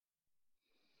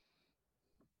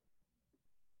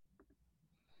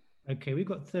Okay, we've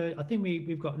got I think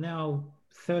we've got now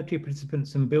 30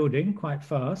 participants in building quite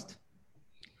fast,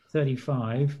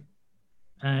 35.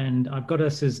 And I've got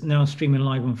us as now streaming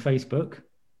live on Facebook.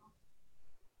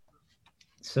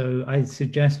 So I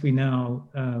suggest we now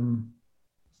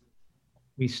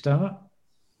we start.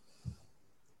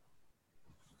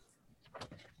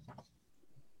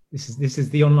 This is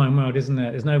the online world, isn't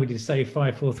it? There's nobody to say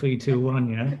 5, 4, 3, 2, 1.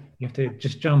 Yeah, you have to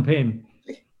just jump in.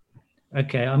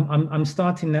 Okay, I'm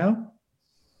starting now.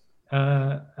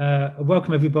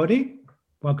 Welcome everybody.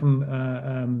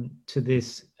 Welcome to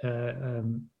this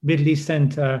Middle East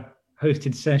Center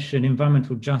hosted session,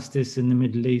 Environmental Justice in the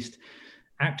Middle East,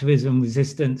 Activism,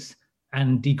 Resistance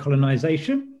and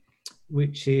Decolonization,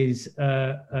 which is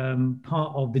part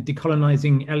of the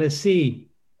Decolonizing LSE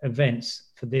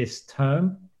events for this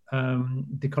term.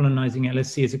 Decolonizing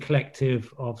LSE is a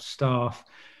collective of staff,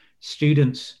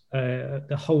 students,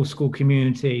 the whole school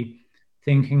community,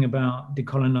 thinking about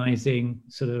decolonizing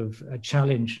sort of a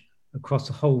challenge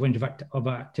across a whole range of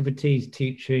activities,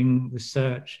 teaching,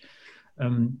 research,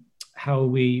 how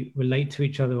we relate to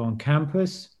each other on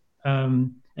campus.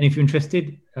 And if you're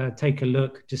interested, take a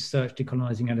look, just search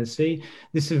Decolonizing LSE.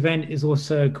 This event is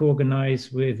also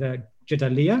co-organized with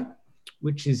Jadaliyya,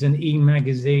 which is an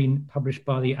e-magazine published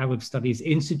by the Arab Studies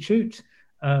Institute.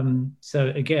 So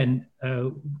again,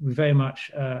 we're very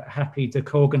much happy to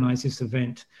co-organize this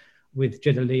event with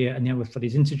Jadaliyya and the Arab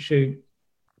Studies Institute.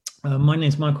 My name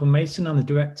is Michael Mason. I'm the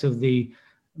director of the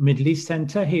Middle East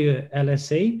Center here at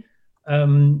LSE.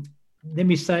 Let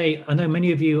me say, I know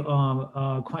many of you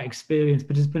are quite experienced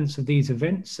participants of these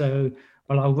events, so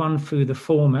I'll run through the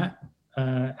format,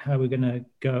 how we're going to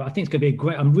go. I think it's going to be a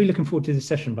great, I'm really looking forward to this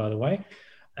session, by the way.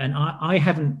 And I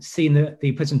haven't seen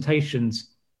the presentations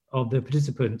of the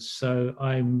participants, so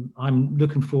I'm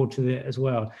looking forward to it as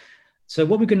well. So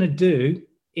what we're going to do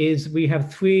is we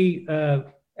have 3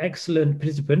 excellent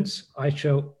participants. I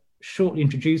shall shortly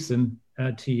introduce them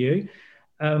to you.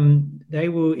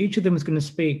 Each of them is going to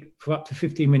speak for up to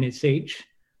 15 minutes each.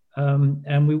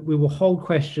 And we will hold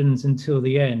questions until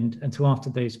the end, until after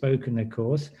they've spoken, of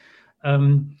course.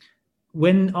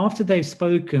 After they've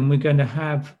spoken, we're going to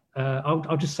have,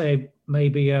 I'll just say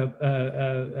maybe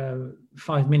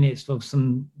 5 minutes of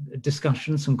some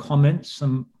discussion, some comments,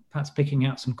 perhaps picking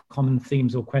out some common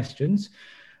themes or questions.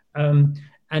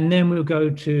 And then we'll go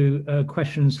to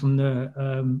questions from the,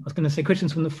 I was going to say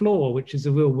questions from the floor, which is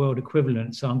the real world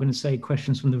equivalent. So I'm going to say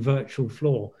questions from the virtual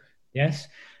floor. Yes.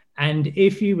 And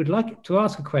if you would like to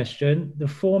ask a question, the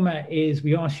format is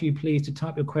we ask you please to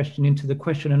type your question into the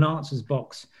question and answers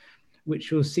box,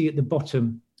 which you'll see at the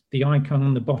bottom, the icon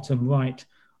on the bottom right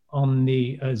on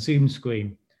the Zoom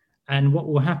screen. And what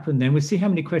will happen then, we'll see how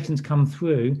many questions come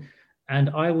through, and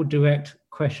I will direct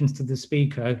questions to the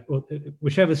speaker, or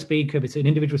whichever speaker, if it's an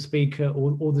individual speaker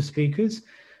or all the speakers.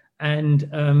 And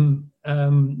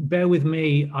bear with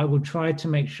me, I will try to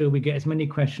make sure we get as many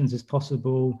questions as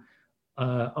possible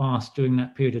asked during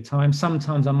that period of time.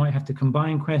 Sometimes I might have to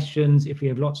combine questions if we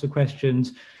have lots of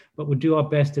questions, but we'll do our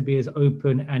best to be as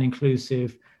open and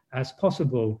inclusive as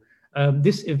possible.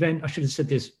 This event, I should have said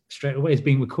this straight away, is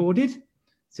being recorded.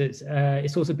 So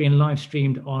it's also being live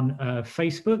streamed on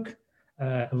Facebook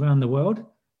around the world.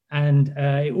 And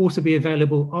it will also be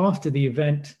available after the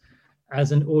event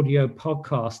as an audio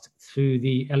podcast through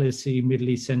the LSE Middle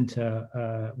East Center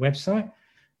website.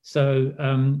 So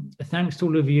thanks to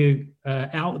all of you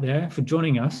out there for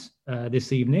joining us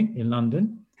this evening in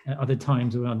London and other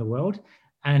times around the world.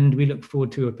 And we look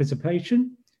forward to your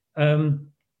participation.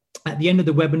 At the end of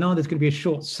the webinar, there's going to be a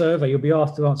short survey. You'll be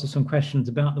asked to answer some questions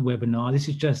about the webinar. This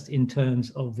is just in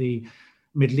terms of the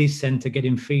Middle East Center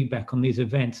getting feedback on these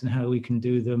events and how we can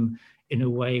do them in a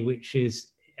way which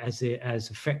is as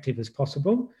effective as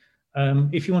possible.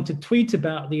 If you want to tweet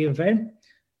about the event,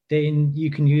 then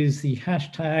you can use the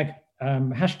hashtag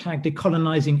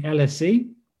decolonizing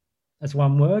LSE as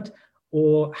one word,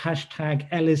 or hashtag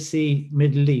LSE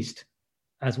Middle East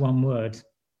as one word.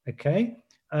 Okay.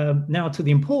 Now to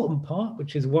the important part,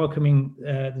 which is welcoming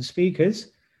the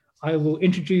speakers. I will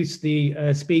introduce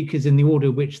the speakers in the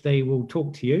order which they will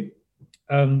talk to you.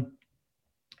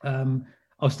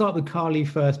 I'll start with Carly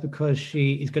first because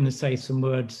she is going to say some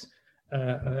words,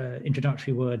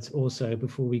 introductory words also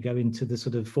before we go into the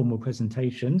sort of formal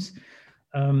presentations.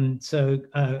 Carly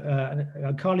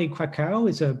Krakau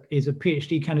is a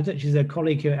PhD candidate. She's a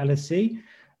colleague here at LSE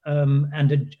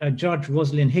and a Judge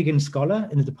Rosalind Higgins Scholar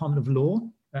in the Department of Law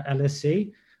at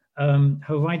LSE.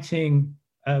 Her writing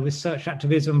research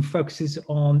activism focuses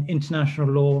on international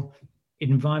law,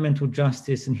 environmental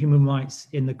justice and human rights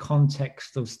in the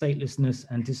context of statelessness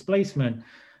and displacement.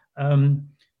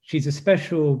 She's a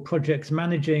special projects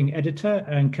managing editor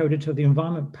and co-editor of the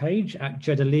environment page at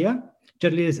Jadaliyya.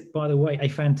 Jadaliyya is, by the way, a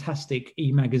fantastic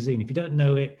e-magazine. If you don't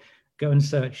know it, go and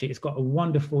search it. It's got a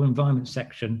wonderful environment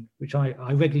section, which I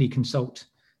regularly consult.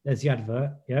 There's the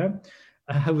advert, yeah.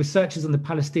 Her research is on the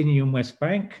Palestinian West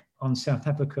Bank, on South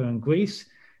Africa and Greece.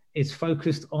 It's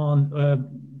focused on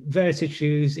various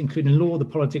issues, including law, the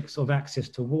politics of access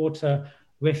to water,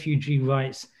 refugee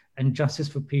rights, and justice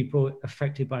for people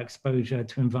affected by exposure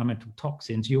to environmental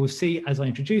toxins. You will see, as I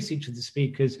introduce each of the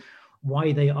speakers,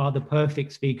 why they are the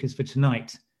perfect speakers for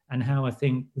tonight, and how I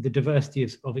think with the diversity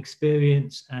of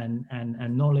experience and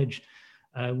knowledge,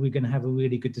 we're going to have a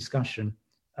really good discussion.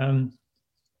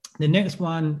 The next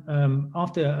one,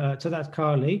 so that's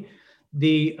Carly.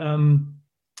 The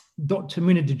Dr.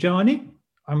 Muna Dajani,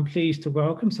 I'm pleased to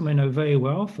welcome, someone I know very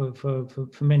well for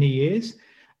many years,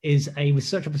 is a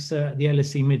research officer at the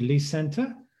LSE Middle East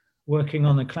Center, working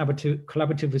on a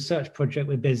collaborative research project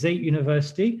with Birzeit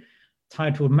University,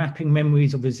 titled Mapping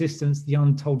Memories of Resistance, the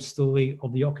Untold Story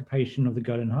of the Occupation of the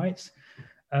Golan Heights.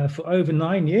 For over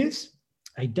 9 years,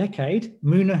 a decade,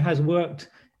 Muna has worked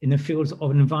in the fields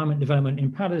of environment development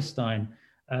in Palestine,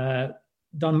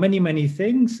 done many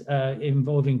things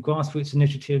involving grassroots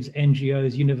initiatives,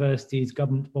 NGOs, universities,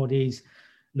 government bodies,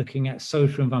 looking at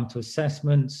social environmental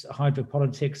assessments,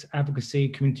 hydropolitics, advocacy,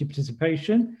 community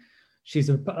participation. She's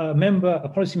a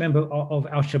policy member of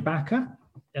Al-Shabaka,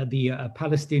 the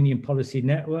Palestinian Policy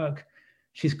Network.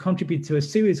 She's contributed to a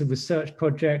series of research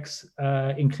projects,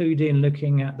 including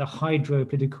looking at the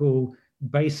hydropolitical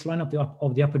baseline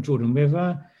of the Upper Jordan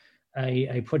River,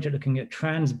 a project looking at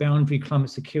transboundary climate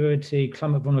security,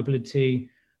 climate vulnerability,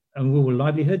 and rural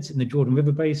livelihoods in the Jordan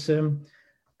River Basin.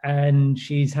 And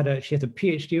she has a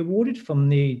PhD awarded from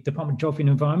the Department of Geography and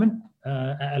Environment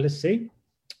at LSE.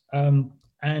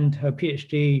 And her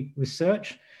PhD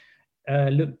research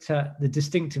looked at the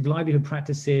distinctive livelihood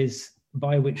practices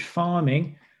by which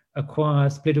farming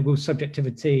acquires political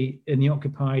subjectivity in the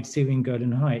occupied Syrian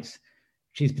Golan Heights.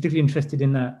 She's particularly interested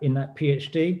in that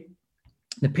PhD.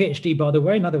 The PhD, by the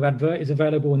way, another advert, is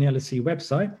available on the LSE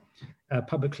website,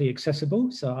 publicly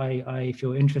accessible. So if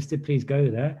you're interested, please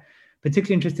go there.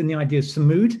 Particularly interested in the idea of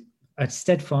samud,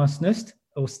 steadfastness,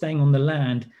 or staying on the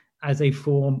land as a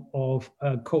form of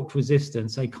cultural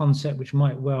resistance, a concept which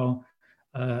might well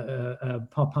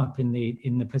pop up in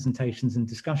the presentations and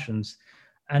discussions.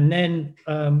 And then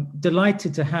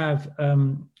delighted to have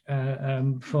from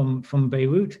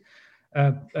Beirut,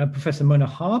 Professor Mona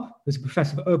Harb, who's a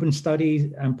professor of urban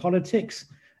studies and politics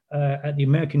at the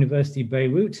American University of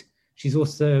Beirut. She's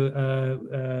also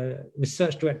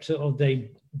research director of the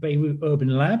Beirut Urban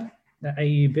Lab at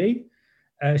AUB.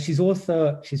 She's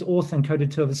author and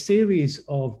co-editor of a series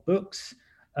of books,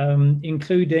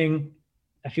 including,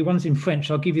 actually one's in French,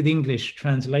 I'll give you the English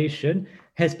translation,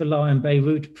 Hezbollah and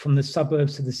Beirut from the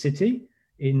Suburbs to the City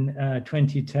in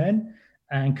 2010,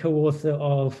 and co-author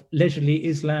of Leisurely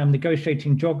Islam,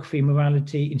 Negotiating Geography and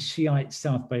Morality in Shiite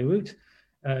South Beirut,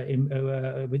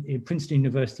 in Princeton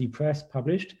University Press,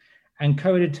 published, and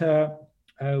co-editor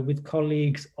with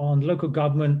colleagues on local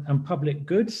government and public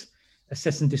goods,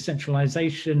 assessing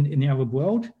decentralization in the Arab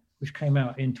world, which came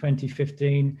out in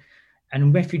 2015,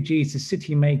 and Refugees as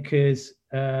City Makers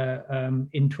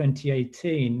in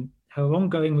 2018. Her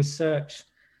ongoing research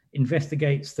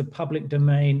investigates the public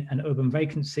domain and urban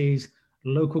vacancies,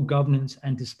 local governance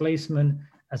and displacement,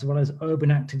 as well as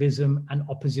urban activism and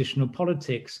oppositional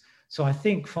politics. So I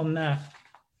think from that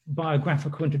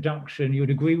biographical introduction, you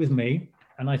would agree with me,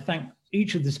 and I thank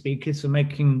each of the speakers for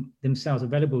making themselves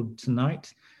available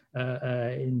tonight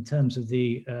in terms of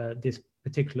this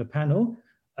particular panel.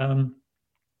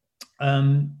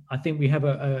 I think we have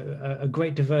a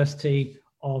great diversity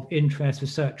of interest,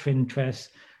 research interests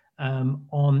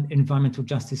on environmental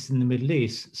justice in the Middle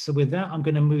East. So with that, I'm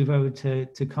going to move over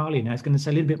to Carly now. It's going to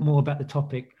say a little bit more about the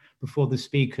topic before the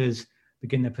speakers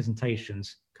begin their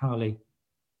presentations. Carly.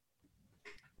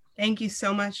 Thank you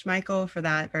so much, Michael, for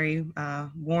that very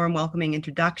warm, welcoming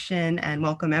introduction, and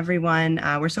welcome everyone.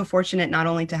 We're so fortunate not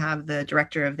only to have the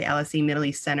director of the LSE Middle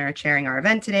East Center chairing our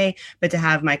event today, but to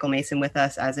have Michael Mason with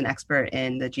us as an expert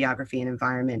in the geography and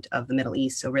environment of the Middle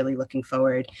East. So really looking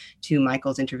forward to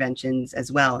Michael's interventions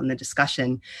as well in the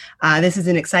discussion. This is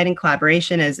an exciting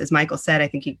collaboration. As Michael said, I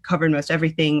think he covered most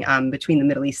everything between the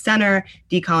Middle East Center,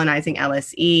 Decolonizing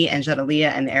LSE, and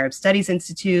Jadaliyya and the Arab Studies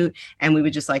Institute. And we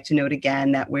would just like to note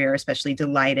again that we're are especially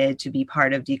delighted to be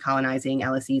part of Decolonizing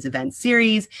LSE's event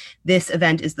series. This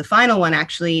event is the final one,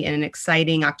 actually, in an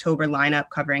exciting October lineup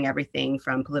covering everything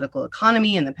from political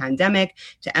economy and the pandemic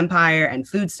to empire and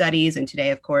food studies, and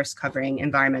today, of course, covering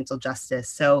environmental justice.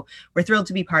 So we're thrilled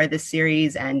to be part of this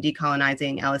series, and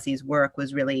Decolonizing LSE's work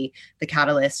was really the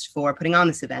catalyst for putting on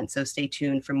this event. So stay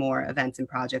tuned for more events and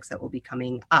projects that will be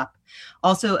coming up.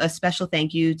 Also, a special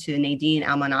thank you to Nadine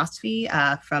Almanosfi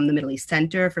from the Middle East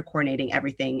Center for coordinating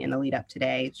everything in the lead up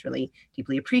today. It's really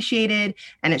deeply appreciated.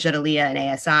 And at Jadaliyya and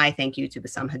ASI, thank you to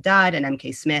Bassam Haddad and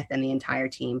MK Smith and the entire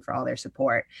team for all their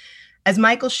support. As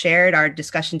Michael shared, our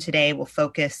discussion today will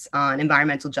focus on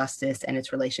environmental justice and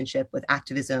its relationship with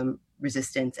activism,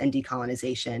 resistance, and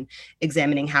decolonization,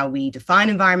 examining how we define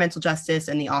environmental justice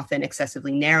and the often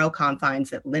excessively narrow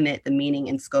confines that limit the meaning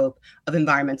and scope of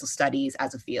environmental studies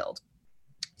as a field.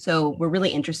 So we're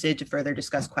really interested to further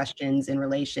discuss questions in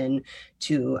relation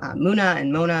to Muna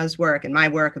and Mona's work and my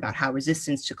work about how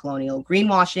resistance to colonial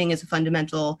greenwashing is a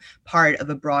fundamental part of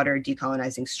a broader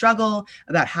decolonizing struggle,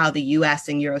 about how the US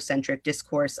and Eurocentric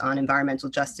discourse on environmental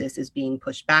justice is being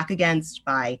pushed back against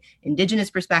by indigenous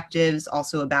perspectives,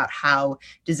 also about how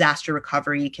disaster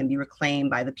recovery can be reclaimed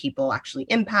by the people actually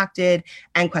impacted,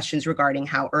 and questions regarding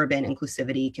how urban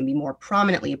inclusivity can be more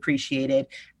prominently appreciated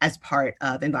as part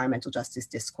of environmental justice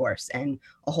discourse, and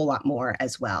a whole lot more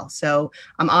as well. So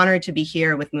I'm honored to be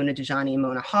here with Muna Dajani and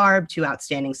Mona Harb, two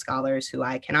outstanding scholars who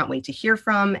I cannot wait to hear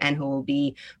from and who will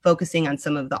be focusing on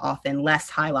some of the often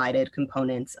less highlighted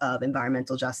components of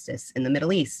environmental justice in the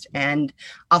Middle East. And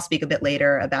I'll speak a bit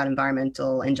later about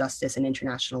environmental injustice and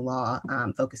international law,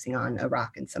 focusing on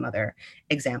Iraq and some other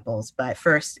examples. But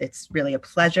first, it's really a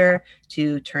pleasure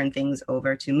to turn things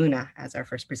over to Muna as our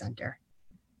first presenter.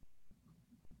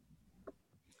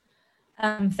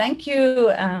 Thank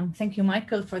you,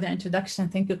 Michael, for the introduction.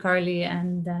 Thank you, Carly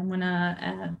and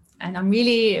Mona. And I'm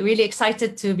really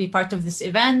excited to be part of this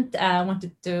event. I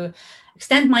wanted to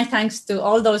extend my thanks to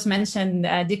all those mentioned,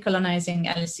 Decolonizing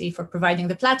LSE for providing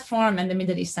the platform, and the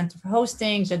Middle East Center for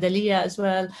hosting, Jadaliyya as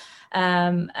well.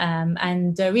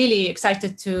 And really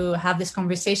excited to have this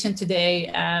conversation today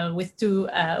with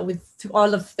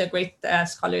all of the great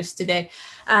scholars today.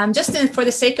 For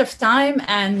the sake of time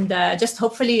and just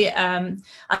hopefully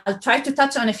I'll try to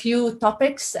touch on a few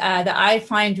topics that I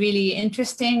find really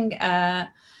interesting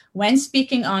when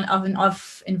speaking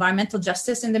of environmental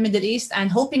justice in the Middle East,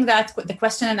 and hoping that the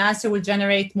question and answer will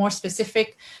generate more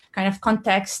specific kind of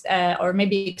context or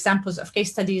maybe examples of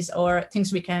case studies or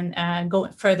things we can go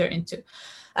further into.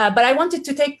 But I wanted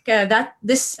to take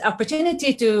this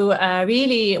opportunity to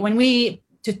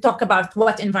to talk about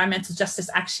what environmental justice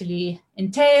actually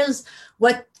entails,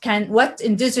 what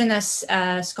indigenous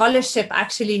scholarship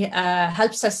actually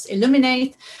helps us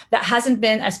illuminate that hasn't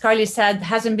been, as Carly said,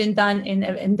 hasn't been done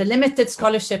in the limited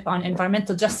scholarship on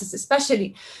environmental justice,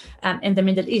 especially in the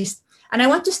Middle East. And I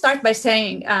want to start by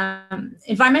saying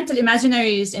environmental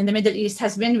imaginaries in the Middle East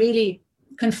has been really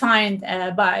confined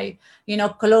by,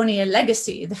 colonial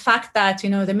legacy. The fact that,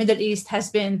 the Middle East has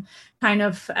been kind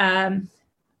of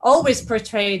always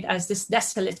portrayed as this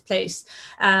desolate place,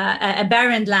 a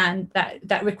barren land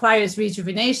that requires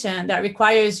rejuvenation, that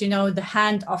requires, the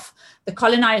hand of the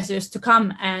colonizers to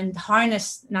come and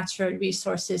harness natural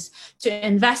resources, to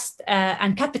invest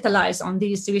and capitalize on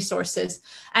these resources,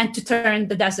 and to turn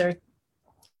the desert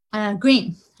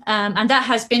green. And that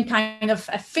has been kind of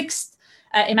a fixed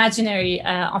imaginary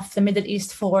of the Middle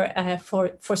East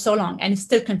for so long, and it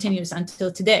still continues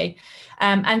until today.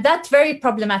 And that very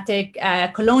problematic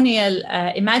colonial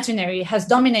imaginary has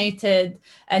dominated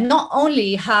not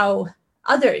only how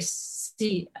others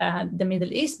see the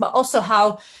Middle East, but also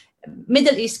how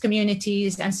Middle East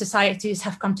communities and societies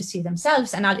have come to see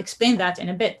themselves. And I'll explain that in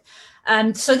a bit.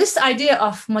 So this idea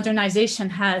of modernization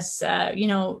has,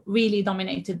 really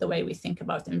dominated the way we think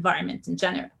about the environment in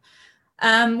general.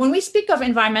 When we speak of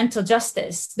environmental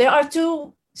justice, there are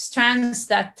two strands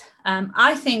that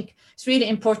I think it's really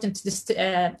important to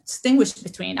distinguish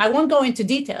between. I won't go into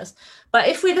details, but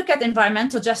if we look at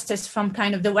environmental justice from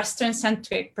kind of the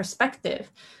Western-centric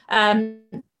perspective,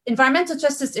 environmental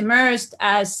justice emerged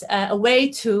as a way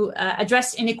to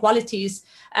address inequalities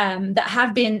that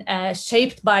have been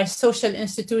shaped by social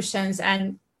institutions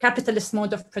and capitalist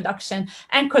mode of production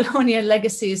and colonial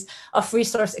legacies of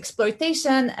resource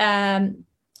exploitation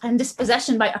and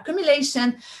dispossession by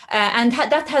accumulation, and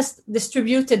that has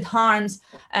distributed harms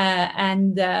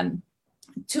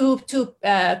to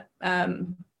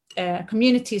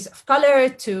communities of color,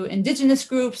 to indigenous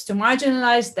groups, to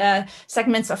marginalized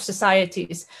segments of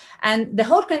societies. And the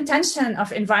whole contention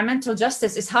of environmental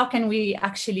justice is how can we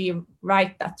actually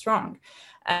right that wrong?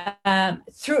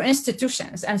 through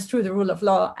institutions and through the rule of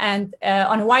law, and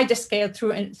on a wider scale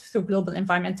through global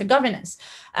environmental governance.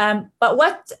 But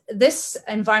what this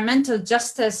environmental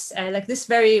justice, like this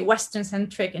very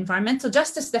Western-centric environmental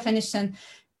justice definition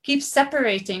keeps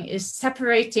separating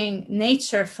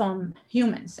nature from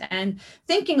humans, and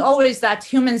thinking always that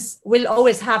humans will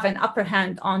always have an upper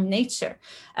hand on nature.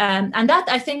 And that,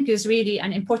 I think, is really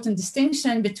an important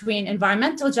distinction between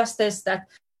environmental justice that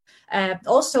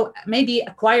also maybe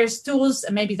acquires tools,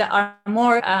 maybe that are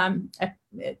more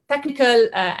technical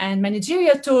and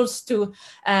managerial tools to,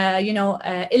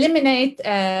 eliminate,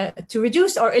 to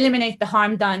reduce or eliminate the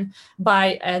harm done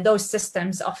by those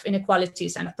systems of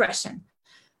inequalities and oppression.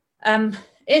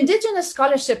 Indigenous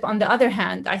scholarship, on the other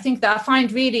hand, I think that I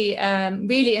find really,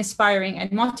 really inspiring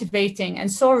and motivating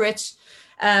and so rich,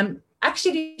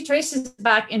 actually traces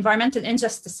back environmental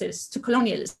injustices to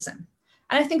colonialism.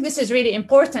 And I think this is really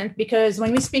important because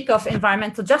when we speak of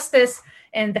environmental justice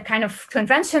in the kind of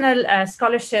conventional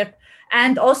scholarship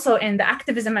and also in the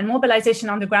activism and mobilization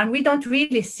on the ground, we don't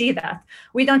really see that.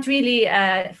 We don't really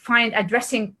find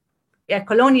addressing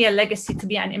colonial legacy to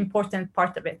be an important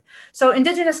part of it. So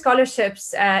Indigenous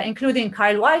scholarships, including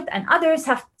Kyle White and others,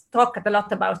 have talked a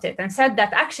lot about it and said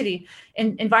that actually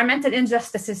environmental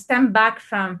injustices stem back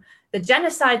from the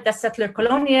genocide that settler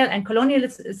colonial and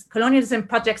colonialism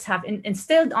projects have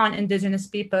instilled on Indigenous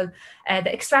people,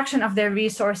 the extraction of their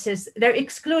resources, their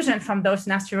exclusion from those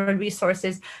natural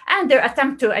resources, and their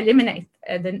attempt to eliminate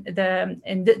the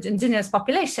Indigenous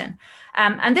population.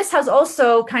 And this has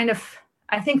also kind of,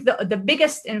 I think, the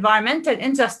biggest environmental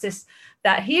injustice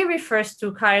that he refers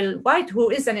to, Kyle White, who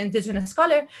is an Indigenous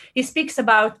scholar, he speaks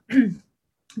about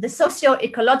the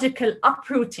socio-ecological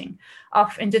uprooting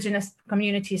of Indigenous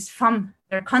communities from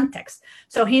their context.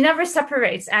 So he never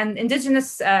separates, and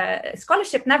Indigenous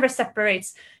scholarship never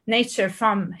separates nature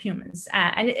from humans.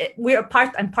 And we're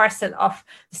part and parcel of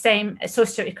the same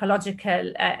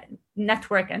socio-ecological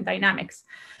network and dynamics.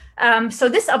 So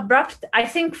this abrupt, I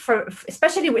think,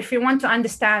 especially if you want to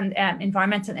understand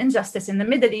environmental injustice in the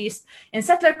Middle East, in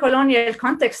settler colonial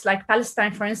contexts like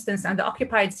Palestine, for instance, and the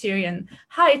occupied Syrian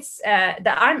heights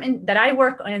that I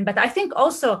work in, but I think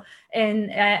also in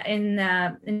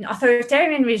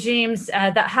authoritarian regimes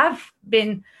that have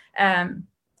been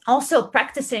also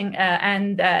practicing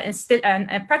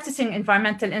practicing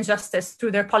environmental injustice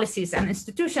through their policies and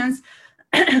institutions.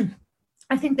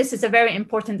 I think this is a very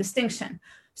important distinction.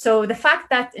 So the fact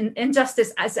that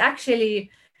injustice has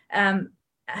actually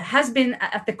has been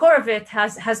at the core of it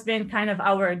has been kind of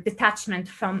our detachment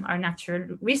from our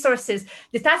natural resources,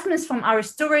 detachments from our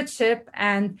stewardship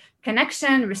and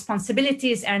connection,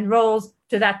 responsibilities, and roles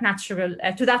to that natural,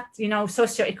 to that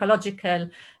socio-ecological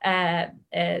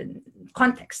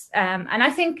context. And I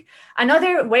think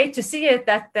another way to see it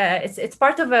that it's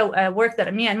part of a work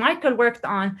that me and Michael worked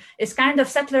on is kind of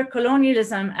settler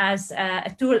colonialism as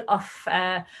a tool of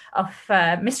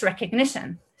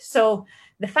misrecognition. So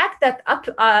the fact that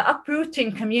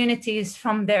uprooting communities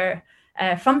from their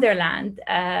land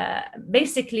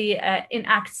basically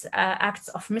enacts acts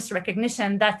of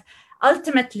misrecognition that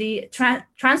ultimately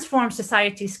transform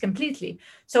societies completely.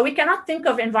 So we cannot think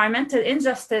of environmental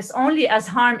injustice only as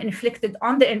harm inflicted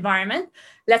on the environment,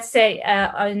 let's say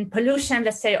on pollution,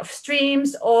 let's say of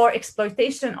streams, or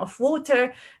exploitation of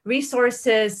water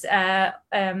resources,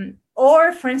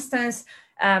 or for instance,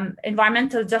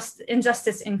 environmental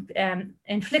injustice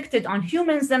inflicted on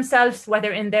humans themselves,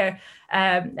 whether in their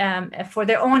for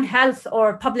their own health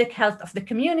or public health of the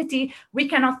community. We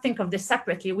cannot think of this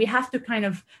separately. We have to kind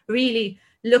of really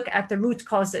look at the root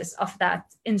causes of that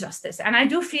injustice. And I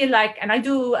do feel like, and I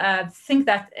do think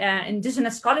that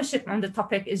Indigenous scholarship on the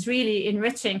topic is really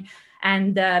enriching,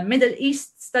 and Middle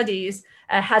East studies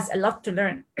has a lot to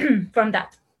learn from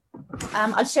that.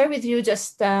 I'll share with you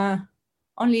just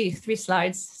only 3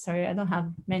 slides. Sorry, I don't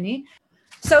have many.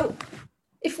 So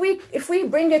if we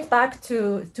bring it back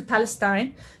to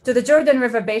Palestine, to the Jordan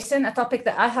River Basin, a topic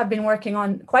that I have been working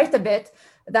on quite a bit,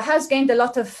 that has gained a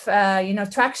lot of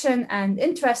traction and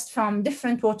interest from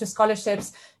different water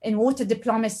scholarships in water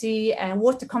diplomacy and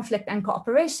water conflict and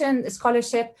cooperation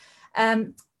scholarship.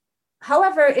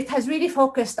 However, it has really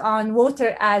focused on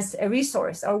water as a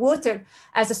resource, or water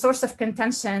as a source of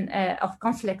contention, of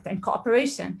conflict and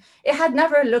cooperation. It had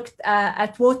never looked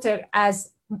at water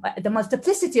as the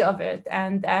multiplicity of it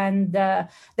and the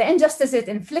injustice it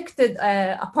inflicted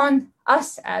upon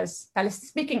us as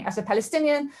speaking as a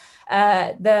Palestinian,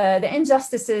 the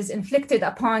injustices inflicted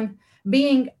upon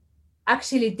being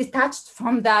actually detached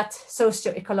from that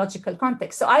socio-ecological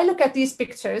context. So I look at these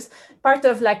pictures, part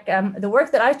of the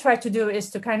work that I try to do is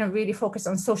to kind of really focus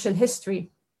on social history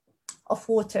of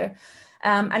water.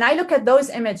 And I look at those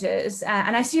images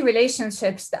and I see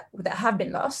relationships that have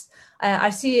been lost.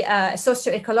 I see a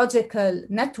socio-ecological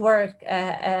network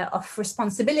of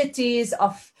responsibilities,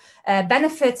 of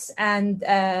benefits and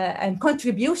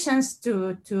contributions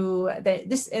to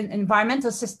this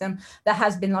environmental system that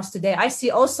has been lost today. I see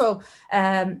also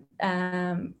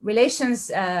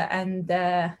relations and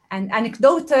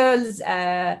anecdotal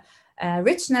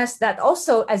richness that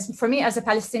also, as for me as a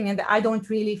Palestinian, that I don't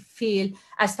really feel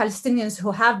as Palestinians who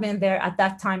have been there at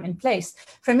that time in place.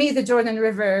 For me, the Jordan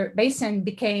River Basin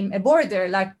became a border,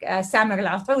 like Samer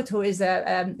Al-Atout, who is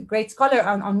a great scholar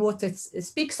on water,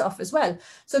 speaks of as well.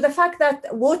 So the fact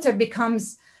that water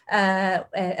becomes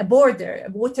a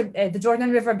border, the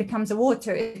Jordan River becomes a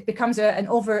water, it becomes an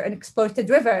exploited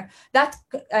river, that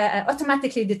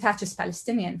automatically detaches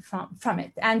Palestinian from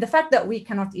it. And the fact that we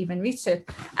cannot even reach it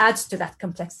adds to that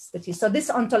complexity. So this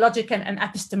ontological and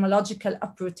epistemological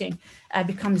uprooting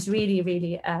becomes really,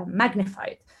 really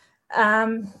magnified.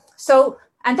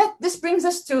 This brings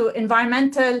us to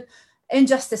environmental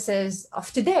injustices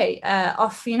of today,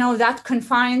 that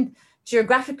confined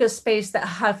geographical space that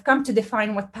have come to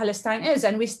define what Palestine is.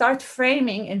 And we start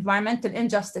framing environmental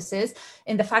injustices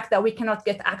in the fact that we cannot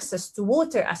get access to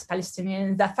water as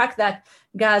Palestinians, the fact that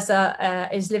Gaza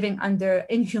is living under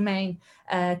inhumane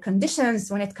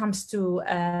conditions when it comes to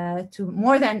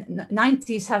more than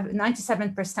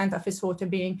 97% of its water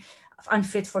being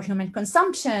unfit for human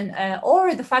consumption,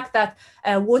 or the fact that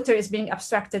water is being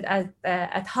abstracted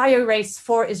at higher rates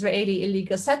for Israeli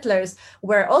illegal settlers,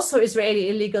 where also Israeli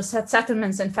illegal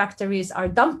settlements and factories are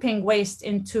dumping waste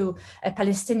into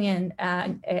Palestinian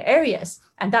areas.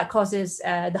 And that causes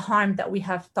the harm that we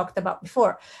have talked about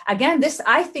before. Again,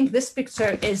 I think this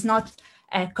picture is not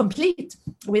complete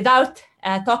without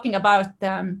talking about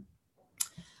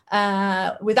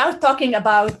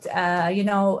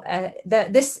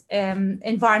this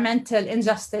environmental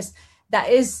injustice that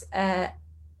is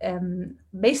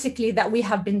basically that we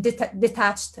have been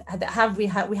detached, that we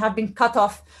have been cut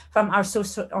off from our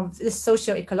this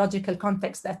socio-ecological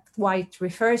context that White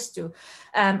refers to.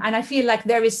 And I feel like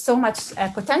there is so much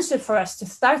potential for us to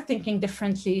start thinking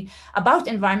differently about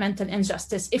environmental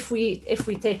injustice if we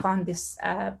take on this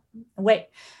way.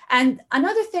 And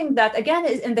another thing that, again,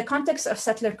 is in the context of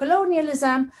settler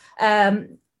colonialism,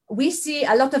 we see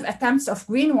a lot of attempts of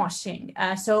greenwashing.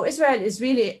 So Israel is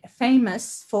really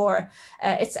famous for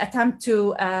its attempt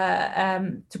to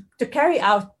carry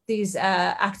out these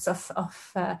acts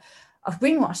of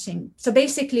greenwashing. So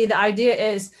basically, the idea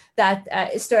is that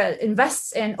Israel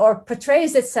invests in or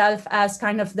portrays itself as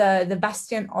kind of the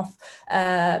bastion of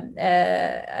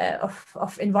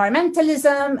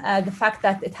environmentalism, the fact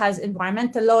that it has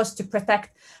environmental laws to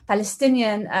protect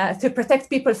to protect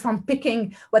people from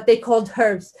picking what they called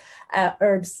herbs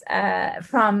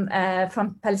from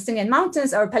Palestinian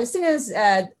mountains. Or Palestinians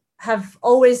have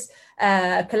always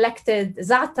collected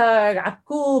za'atar,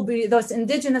 akub, those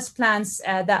indigenous plants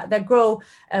that grow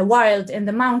wild in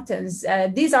the mountains.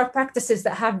 These are practices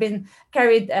that have been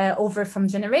carried over from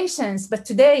generations, but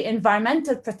today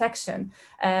environmental protection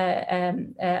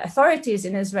authorities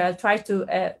in Israel try to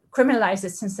criminalize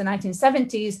it since the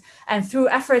 1970s, and through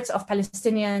efforts of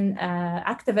Palestinian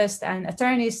activists and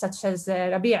attorneys such as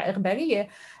Rabi' Ighbarieh,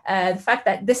 the fact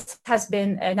that this has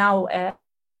been now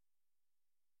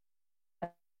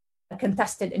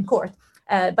contested in court.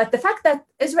 But the fact that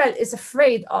Israel is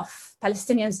afraid of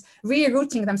Palestinians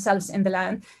rerouting themselves in the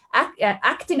land,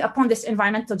 acting upon this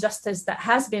environmental justice that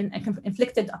has been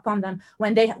inflicted upon them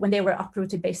when they were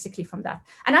uprooted basically from that.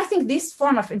 And I think this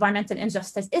form of environmental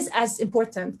injustice is as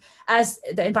important as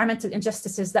the environmental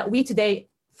injustices that we today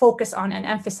focus on and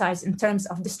emphasize in terms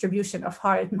of distribution of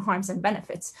harms and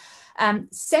benefits.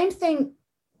 Same thing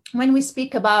when we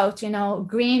speak about,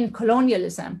 green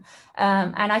colonialism,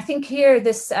 and I think here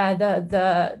this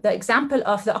the example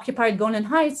of the occupied Golan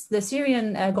Heights, the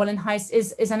Syrian Golan Heights,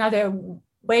 is another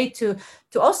way to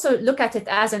also look at it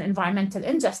as an environmental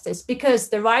injustice, because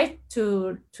the right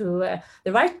to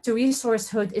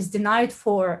resourcehood is denied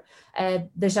for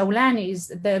the Jawlanis,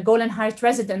 the Golan Heights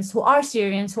residents who are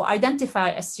Syrians, who identify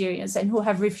as Syrians, and who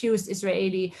have refused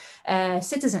Israeli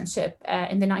citizenship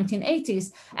in the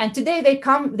 1980s. And today they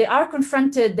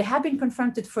have been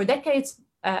confronted for decades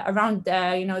around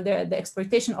the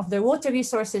exploitation of their water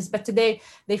resources, but today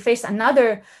they face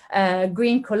another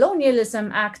green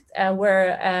colonialism act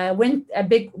where a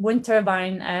big wind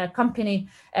turbine company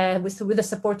with the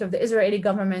support of the Israeli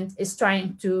government is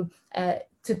trying to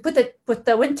put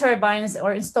the wind turbines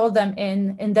or install them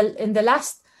in the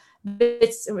last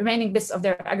remaining bits of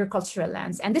their agricultural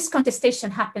lands. And this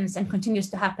contestation happens and continues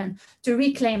to happen to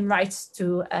reclaim rights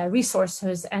to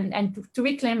resources and to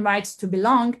reclaim rights to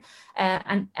belong,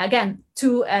 and again,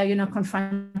 to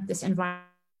confront this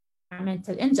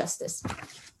environmental injustice.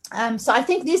 So I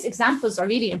think these examples are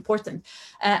really important.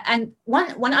 And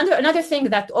another thing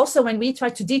that also, when we try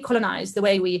to decolonize the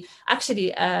way we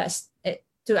actually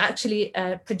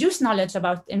produce knowledge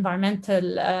about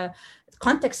environmental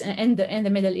context in the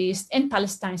Middle East, in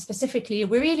Palestine specifically,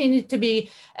 we really need to be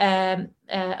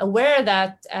aware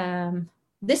that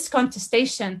this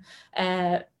contestation,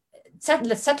 the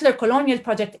settler colonial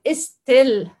project, is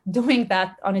still doing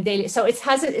that on a daily. So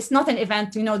it's not an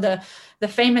event. The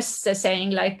famous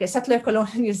saying, like, settler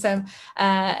colonialism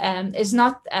is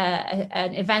not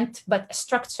an event but a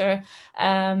structure.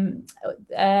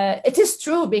 It is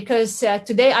true because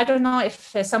today, I don't know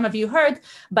if some of you heard,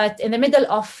 but in the middle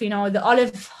of the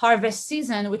olive harvest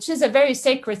season, which is a very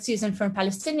sacred season for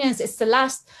Palestinians, it's the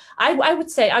last. I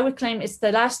would claim it's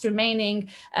the last remaining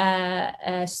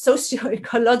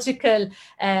socio-ecological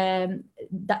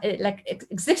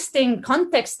existing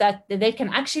context that they can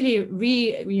actually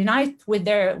reunite with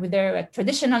their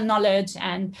traditional knowledge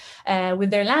and with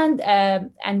their land.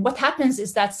 And what happens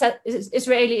is that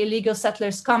Israeli illegal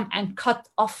settlers come and cut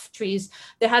off trees.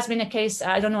 There has been a case,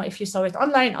 I don't know if you saw it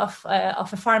online, of a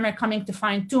farmer coming to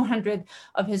find 200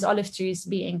 of his olive trees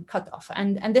being cut off.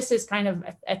 And this is kind of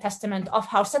a testament of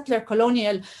how settler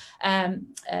colonial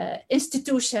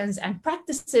institutions and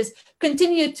practices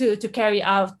continue to carry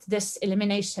out this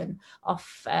elimination of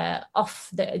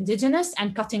the indigenous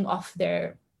and cutting off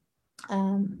their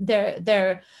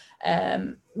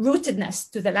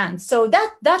rootedness to the land. So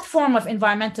that form of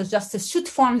environmental justice should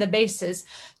form the basis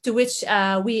to which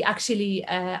we actually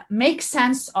make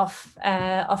sense of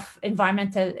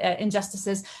environmental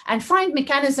injustices and find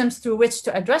mechanisms through which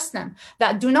to address them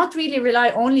that do not really rely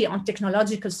only on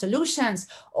technological solutions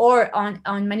or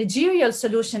on managerial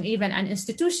solution, even an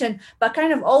institution, but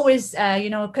kind of always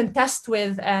contest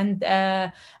with and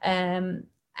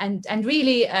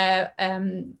really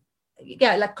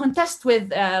contest with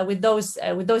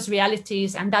those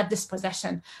realities and that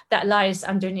dispossession that lies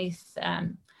underneath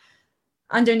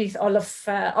all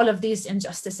of these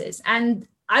injustices. And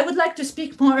I would like to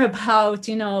speak more about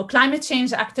climate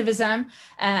change activism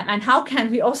and how can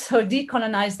we also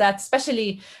decolonize that,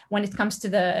 especially when it comes to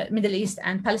the Middle East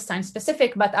and Palestine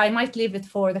specific. But I might leave it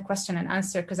for the question and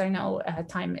answer because I know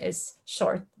time is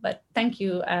short. But thank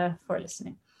you for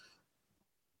listening.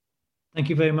 Thank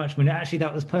you very much, Muna. Actually,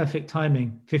 that was perfect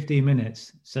timing, 15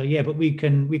 minutes. So yeah, but we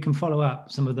can follow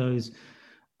up some of those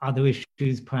other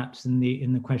issues perhaps in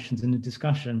the questions in the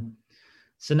discussion.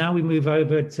 So now we move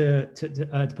over to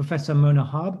Professor Mona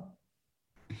Harb.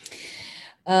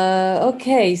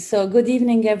 Okay, so good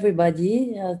evening,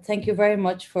 everybody. Thank you very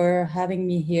much for having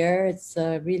me here. It's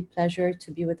a real pleasure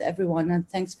to be with everyone, and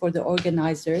thanks for the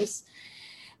organizers.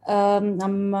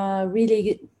 I'm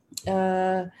really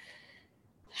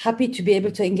happy to be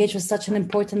able to engage with such an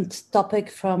important topic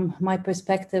from my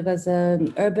perspective as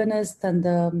an urbanist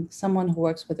and someone who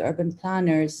works with urban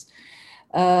planners.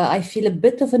 I feel a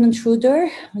bit of an intruder,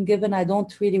 given I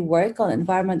don't really work on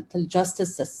environmental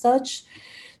justice as such.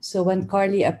 So when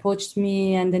Carly approached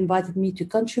me and invited me to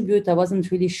contribute, I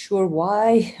wasn't really sure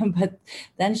why, but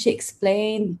then she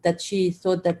explained that she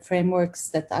thought that frameworks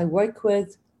that I work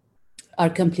with are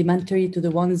complementary to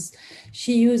the ones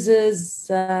she uses.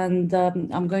 And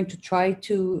I'm going to try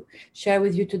to share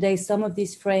with you today some of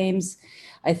these frames.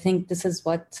 I think this is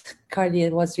what Carly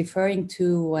was referring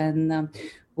to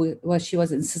when she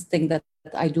was insisting that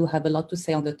I do have a lot to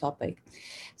say on the topic.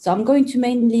 So I'm going to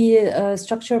mainly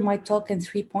structure my talk in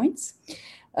 3 points.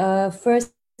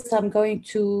 First, I'm going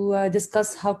to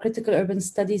discuss how critical urban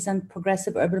studies and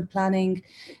progressive urban planning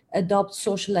adopt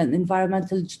social and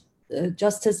environmental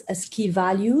justice as key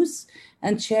values,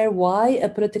 and share why a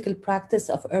political practice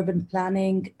of urban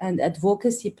planning and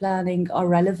advocacy planning are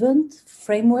relevant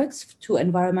frameworks to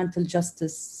environmental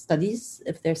justice studies,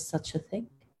 if there's such a thing.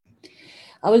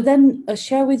 I will then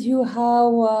share with you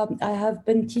how I have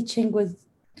been teaching with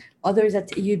others at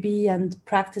EUB and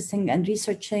practicing and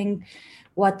researching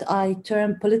what I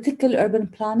term political urban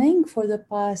planning for the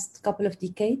past couple of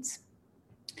decades.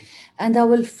 And I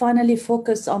will finally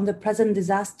focus on the present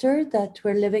disaster that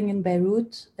we're living in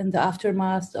Beirut in the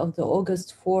aftermath of the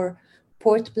August 4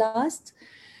 port blast.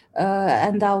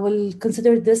 And I will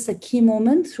consider this a key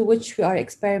moment through which we are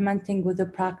experimenting with the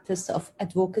practice of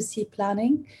advocacy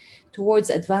planning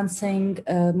towards advancing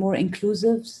a more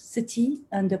inclusive city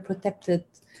and a protected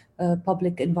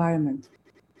public environment.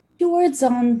 A few words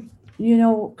on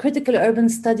critical urban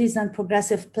studies and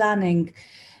progressive planning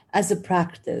as a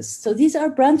practice. So these are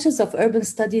branches of urban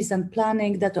studies and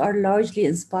planning that are largely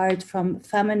inspired from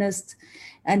feminist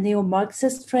and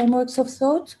neo-Marxist frameworks of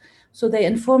thought. So they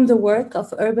inform the work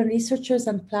of urban researchers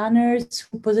and planners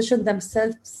who position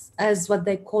themselves as what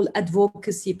they call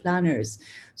advocacy planners.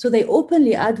 So they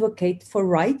openly advocate for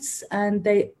rights, and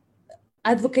they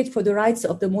advocate for the rights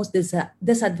of the most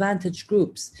disadvantaged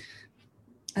groups.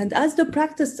 And as the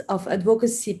practice of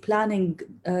advocacy planning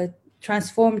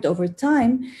transformed over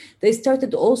time, they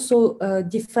started also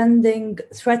defending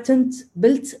threatened,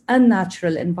 built, and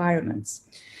natural environments.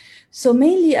 So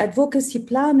mainly advocacy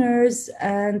planners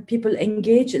and people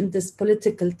engaged in this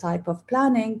political type of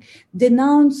planning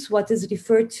denounce what is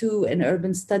referred to in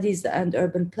urban studies and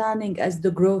urban planning as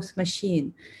the growth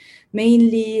machine,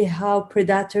 mainly how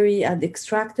predatory and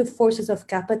extractive forces of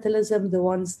capitalism, the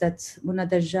ones that Mona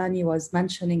Darjani was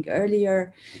mentioning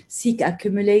earlier, seek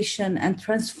accumulation and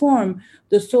transform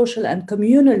the social and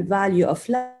communal value of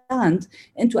land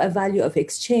into a value of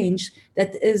exchange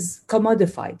that is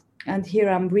commodified. And here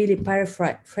I'm really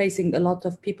paraphrasing a lot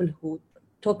of people who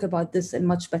talk about this in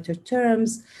much better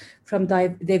terms, from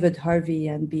David Harvey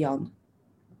and beyond.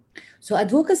 So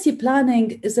advocacy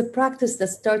planning is a practice that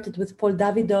started with Paul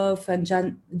Davidoff and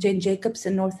Jane Jacobs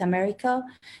in North America,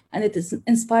 and it has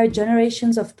inspired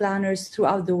generations of planners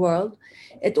throughout the world.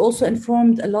 It also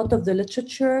informed a lot of the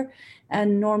literature,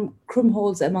 and Norm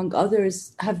Krumholz, among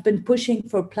others, have been pushing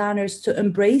for planners to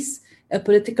embrace a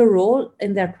political role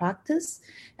in their practice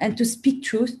and to speak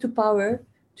truth to power,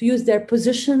 to use their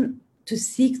position to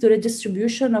seek the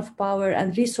redistribution of power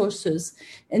and resources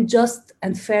in just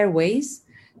and fair ways,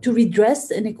 to redress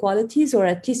inequalities or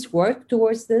at least work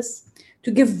towards this,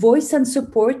 to give voice and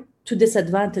support to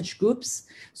disadvantaged groups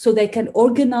so they can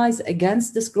organize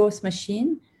against this growth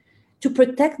machine, to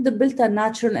protect the built and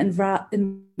natural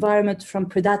environment from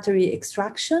predatory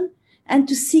extraction, and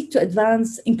to seek to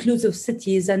advance inclusive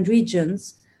cities and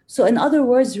regions. So in other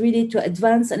words, really to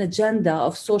advance an agenda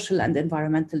of social and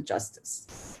environmental justice.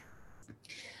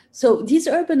 So these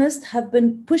urbanists have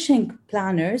been pushing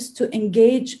planners to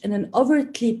engage in an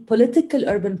overtly political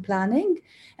urban planning,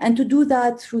 and to do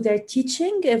that through their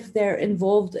teaching if they're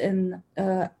involved in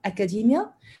academia,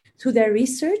 through their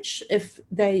research if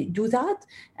they do that,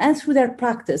 and through their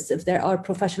practice if there are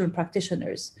professional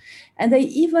practitioners. And they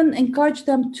even encourage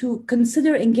them to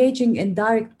consider engaging in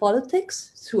direct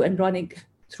politics through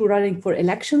running for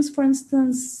elections, for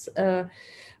instance,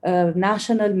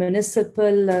 national,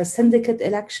 municipal, syndicate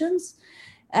elections,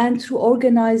 and through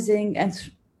organizing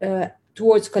and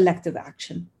towards collective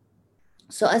action.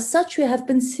 So as such, we have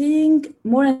been seeing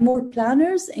more and more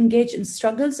planners engage in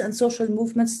struggles and social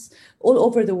movements all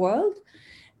over the world.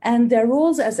 And their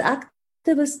roles as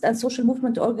activists and social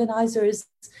movement organizers,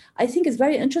 I think, is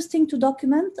very interesting to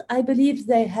document. I believe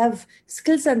they have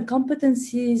skills and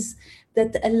competencies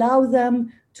that allow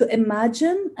them to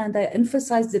imagine, and I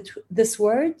emphasize this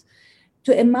word,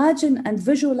 to imagine and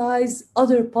visualize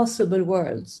other possible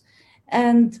worlds.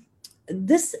 And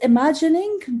this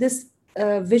imagining, this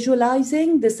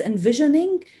visualizing, this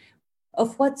envisioning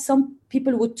of what some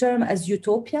people would term as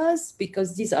utopias,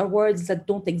 because these are words that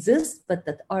don't exist, but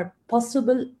that are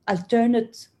possible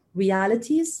alternate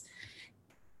realities,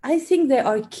 I think they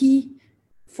are key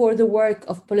for the work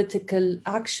of political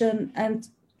action and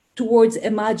towards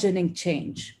imagining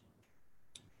change.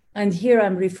 And here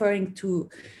I'm referring to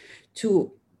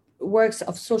works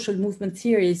of social movement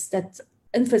theories that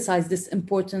emphasize this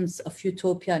importance of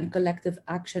utopia and collective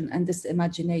action and this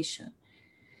imagination.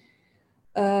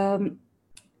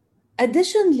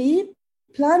 Additionally,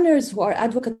 planners who are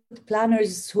advocate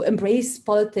planners who embrace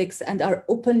politics and are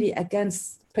openly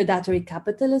against predatory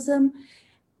capitalism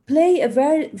play a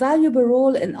very valuable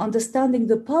role in understanding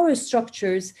the power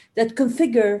structures that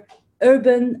configure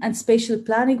urban and spatial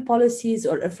planning policies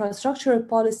or infrastructural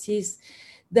policies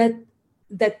that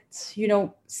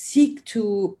seek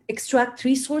to extract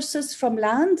resources from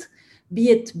land, be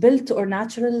it built or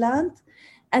natural land,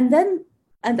 and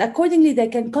accordingly they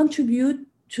can contribute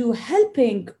to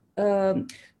helping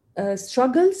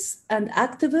struggles and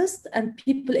activists and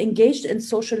people engaged in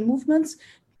social movements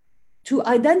to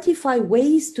identify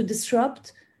ways to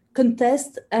disrupt,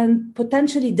 contest, and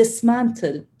potentially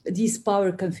dismantle these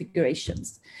power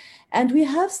configurations. And we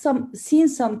have seen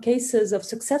some cases of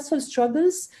successful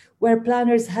struggles where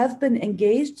planners have been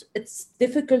engaged. It's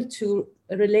difficult to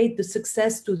relate the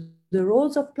success to the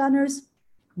roles of planners,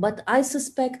 but I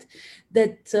suspect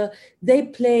that they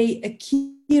play a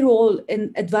key role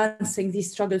in advancing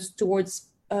these struggles towards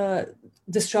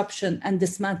disruption and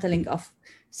dismantling of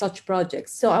such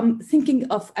projects. So I'm thinking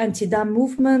of anti-dam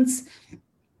movements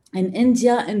in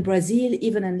India, in Brazil,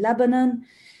 even in Lebanon.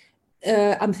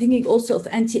 I'm thinking also of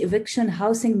anti-eviction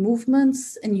housing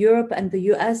movements in Europe and the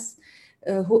US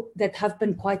that have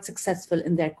been quite successful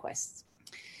in their quest.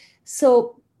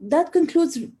 So that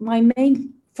concludes my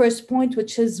main first point,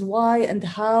 which is why and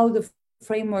how the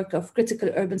framework of critical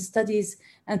urban studies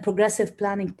and progressive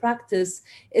planning practice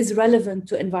is relevant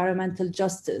to environmental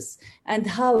justice and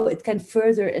how it can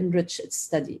further enrich its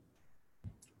study.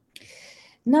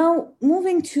 Now,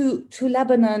 moving to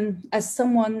Lebanon as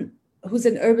someone who's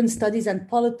in urban studies and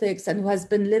politics and who has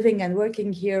been living and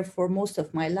working here for most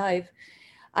of my life,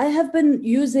 I have been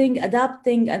using,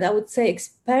 adapting, and I would say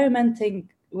experimenting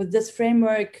with this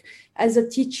framework as a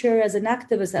teacher, as an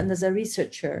activist, and as a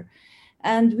researcher.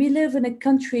 And we live in a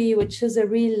country which is a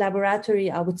real laboratory,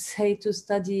 I would say, to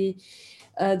study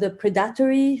the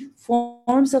predatory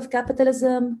forms of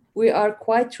capitalism. We are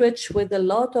quite rich with a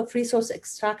lot of resource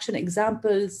extraction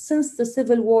examples since the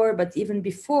Civil War, but even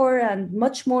before and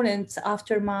much more in its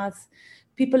aftermath.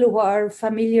 People who are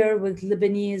familiar with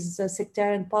Lebanese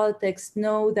sectarian politics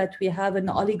know that we have an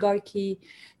oligarchy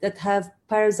that have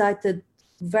parasited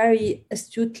very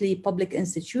astutely public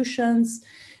institutions,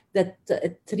 that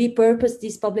it repurposed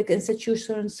these public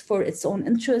institutions for its own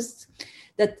interests,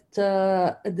 that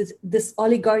this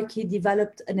oligarchy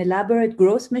developed an elaborate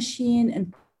growth machine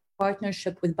in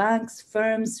partnership with banks,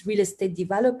 firms, real estate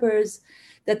developers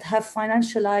that have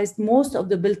financialized most of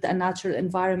the built and natural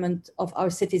environment of our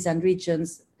cities and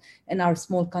regions in our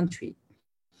small country.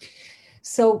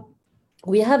 So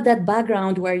we have that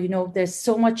background where, you know, there's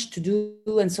so much to do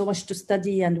and so much to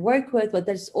study and work with, but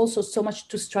there's also so much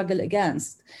to struggle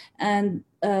against. And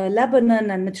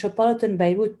Lebanon and metropolitan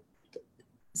Beirut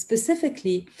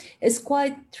specifically is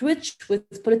quite rich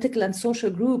with political and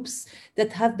social groups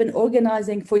that have been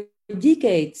organizing for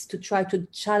decades to try to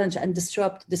challenge and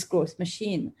disrupt this growth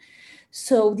machine.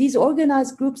 So these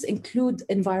organized groups include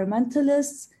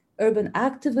environmentalists, urban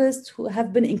activists who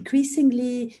have been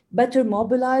increasingly better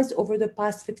mobilized over the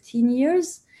past 15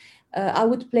 years. I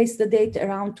would place the date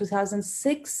around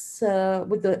 2006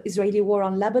 with the Israeli war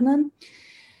on Lebanon.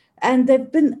 And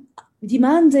they've been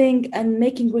demanding and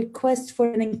making requests for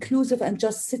an inclusive and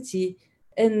just city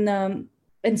in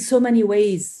so many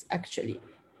ways, actually.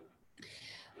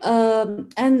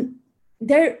 And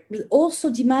they're also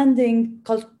demanding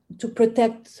to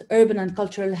protect urban and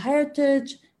cultural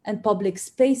heritage and public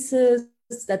spaces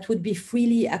that would be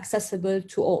freely accessible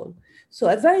to all. So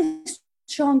a very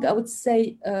strong, I would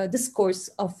say, discourse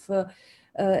of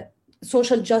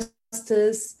social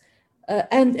justice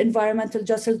and environmental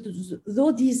justice,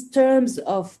 though these terms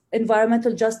of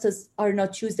environmental justice are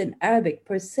not used in Arabic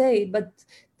per se, but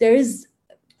there is,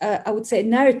 I would say,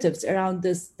 narratives around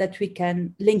this that we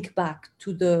can link back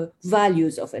to the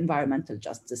values of environmental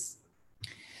justice.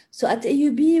 So at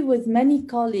AUB, with many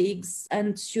colleagues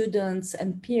and students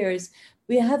and peers,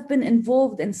 we have been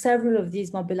involved in several of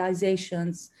these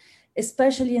mobilizations,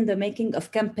 especially in the making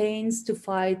of campaigns to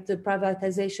fight the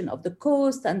privatization of the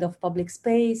coast and of public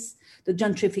space, the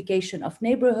gentrification of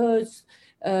neighborhoods,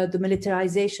 the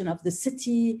militarization of the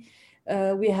city.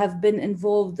 We have been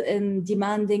involved in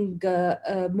demanding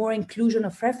more inclusion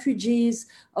of refugees,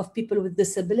 of people with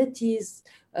disabilities,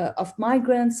 of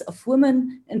migrants, of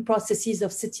women in processes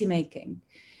of city making.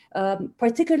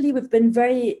 Particularly, we've been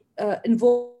very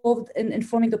involved in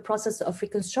informing the process of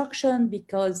reconstruction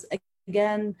because,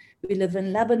 again, we live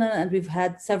in Lebanon and we've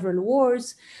had several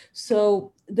wars.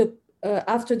 So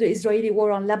after the Israeli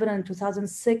war on Lebanon in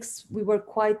 2006, we were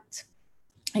quite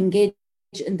engaged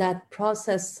in that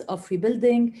process of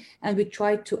rebuilding, and we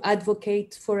tried to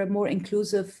advocate for a more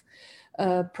inclusive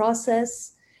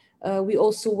process. We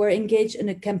also were engaged in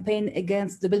a campaign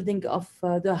against the building of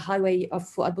the highway of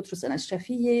Fuad Boutros and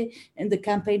Ashrafiyeh, in the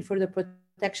campaign for the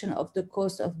protection of the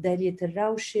coast of Daliat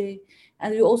al-Rawshi.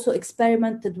 And we also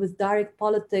experimented with direct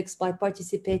politics by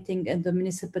participating in the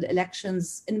municipal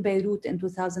elections in Beirut in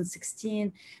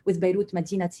 2016 with Beirut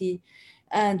Madinati.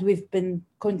 And we've been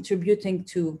contributing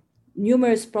to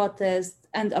numerous protests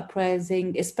and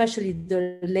uprising, especially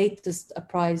the latest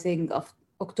uprising of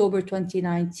October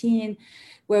 2019,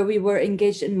 where we were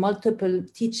engaged in multiple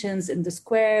teach-ins in the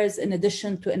squares, in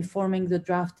addition to informing the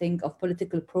drafting of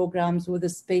political programs with a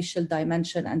spatial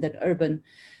dimension and an urban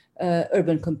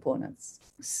components.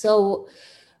 So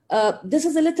this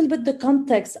is a little bit the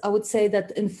context, I would say,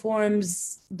 that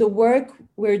informs the work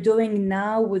we're doing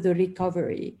now with the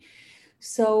recovery.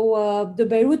 So the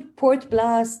Beirut port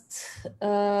blast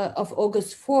of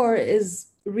August 4 is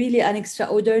really an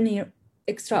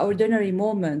extraordinary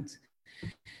moment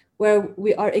where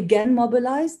we are again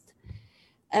mobilized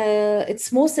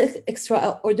It's most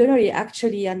extraordinary,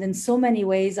 actually, and in so many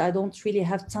ways, I don't really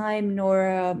have time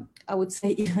nor I would say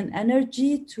even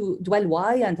energy to dwell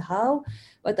why and how,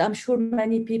 but I'm sure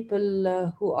many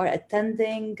people who are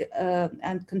attending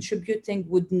and contributing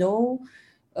would know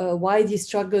why these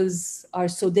struggles are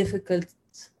so difficult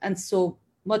and so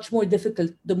much more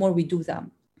difficult the more we do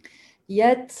them.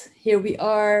 Yet here we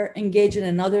are engaged in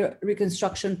another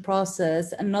reconstruction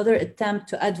process, another attempt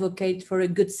to advocate for a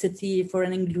good city, for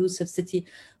an inclusive city,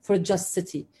 for a just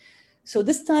city. So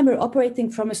this time we're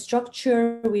operating from a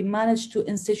structure we managed to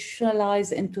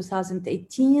institutionalize in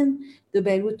 2018, the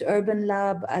Beirut Urban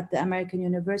Lab at the American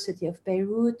University of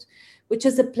Beirut, which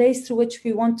is a place through which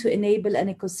we want to enable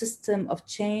an ecosystem of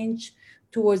change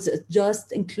towards a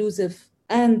just, inclusive,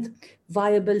 and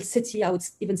viable city, I would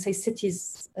even say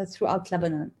cities throughout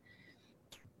Lebanon.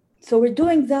 So we're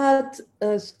doing that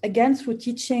again through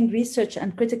teaching, research,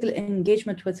 and critical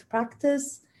engagement with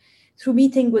practice, through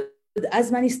meeting with as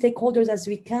many stakeholders as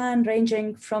we can,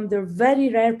 ranging from the very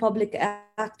rare public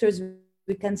actors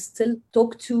we can still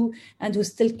talk to and who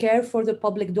still care for the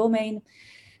public domain,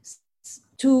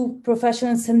 to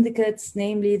professional syndicates,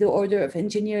 namely the Order of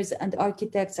Engineers and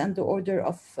Architects and the Order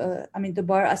of, the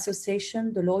Bar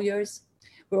Association, the lawyers.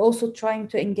 We're also trying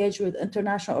to engage with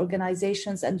international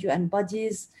organizations and UN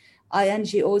bodies,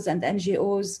 INGOs and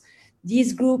NGOs,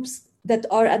 these groups that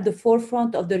are at the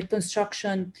forefront of the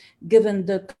reconstruction, given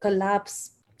the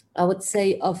collapse, I would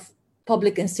say, of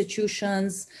public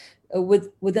institutions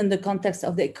within the context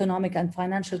of the economic and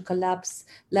financial collapse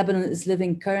Lebanon is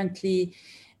living currently,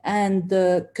 and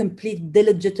the complete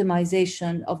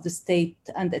delegitimization of the state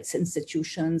and its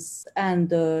institutions and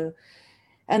the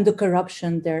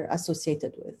corruption they're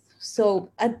associated with. So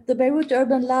at the Beirut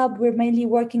Urban Lab, we're mainly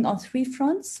working on 3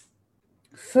 fronts.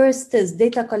 First is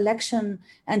data collection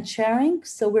and sharing.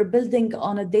 So we're building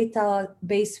on a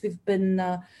database we've been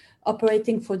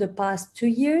operating for the past 2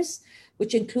 years,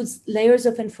 which includes layers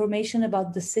of information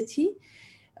about the city.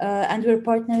 And we're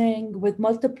partnering with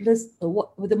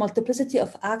a multiplicity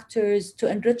of actors to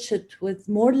enrich it with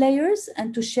more layers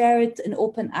and to share it in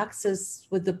open access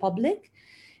with the public,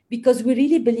 because we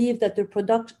really believe that the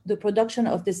production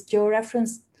of this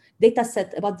georeferenced data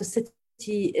set about the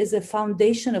city is a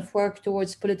foundation of work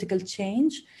towards political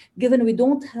change, given we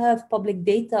don't have public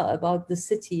data about the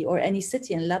city or any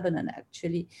city in Lebanon,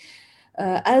 actually.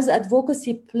 As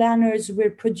advocacy planners,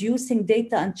 we're producing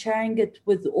data and sharing it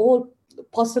with all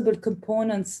possible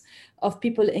components of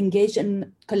people engaged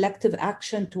in collective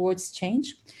action towards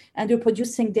change. And we're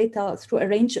producing data through a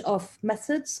range of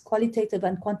methods, qualitative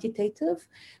and quantitative,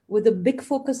 with a big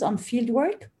focus on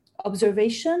fieldwork,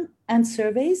 observation, and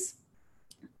surveys.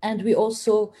 And we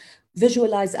also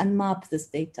visualize and map this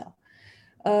data.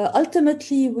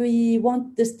 Ultimately, we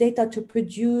want this data to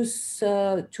produce,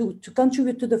 to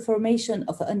contribute to the formation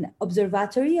of an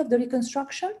observatory of the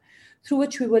reconstruction, through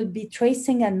which we will be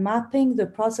tracing and mapping the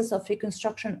process of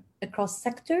reconstruction across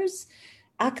sectors,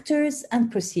 actors,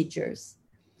 and procedures.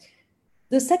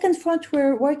 The second front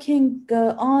we're working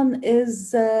on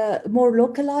is more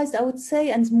localized, I would say,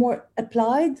 and more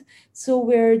applied. So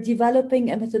we're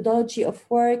developing a methodology of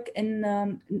work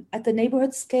at the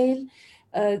neighborhood scale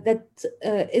that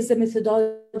is a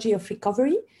methodology of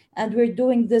recovery. And we're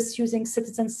doing this using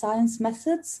citizen science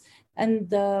methods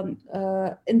and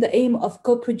in the aim of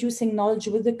co-producing knowledge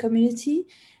with the community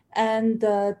and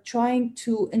trying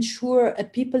to ensure a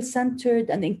people-centered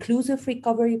and inclusive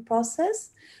recovery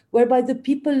process, whereby the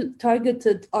people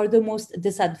targeted are the most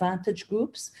disadvantaged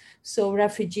groups. So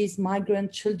refugees,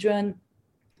 migrant children,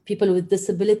 people with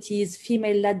disabilities,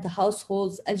 female-led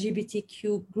households,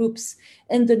 LGBTQ groups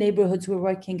in the neighborhoods we're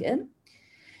working in.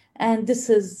 And this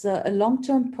is a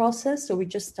long-term process, so we're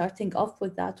just starting off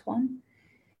with that one.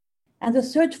 And the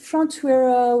third front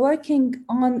we're working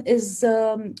on is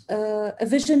a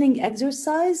visioning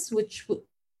exercise, which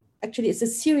actually is a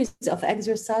series of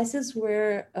exercises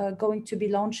we're going to be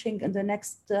launching in the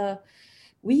next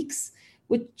weeks,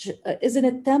 which is an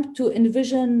attempt to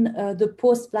envision the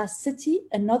post-blast city,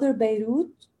 another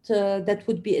Beirut that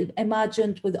would be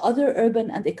imagined with other urban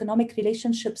and economic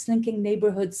relationships linking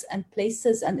neighborhoods and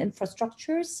places and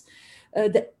infrastructures,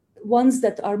 ones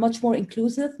that are much more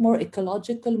inclusive, more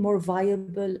ecological, more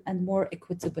viable, and more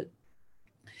equitable.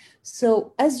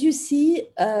 So as you see,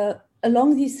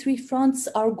 along these 3 fronts,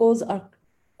 our goals are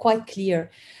quite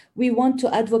clear. We want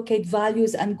to advocate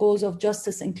values and goals of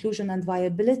justice, inclusion, and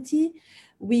viability.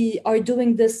 We are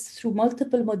doing this through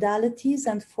multiple modalities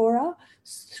and fora,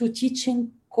 through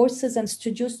teaching courses and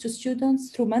studios to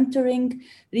students, through mentoring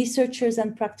researchers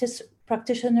and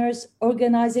practitioners,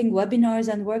 organizing webinars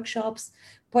and workshops,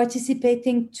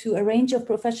 participating to a range of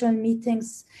professional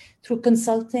meetings through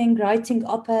consulting, writing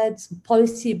op-eds,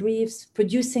 policy briefs,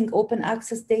 producing open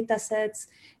access data sets,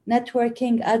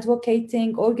 networking,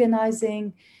 advocating,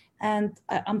 organizing, and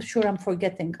I'm sure I'm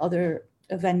forgetting other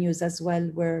venues as well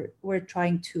where we're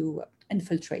trying to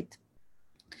infiltrate.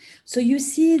 So you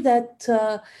see that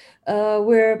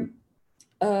we're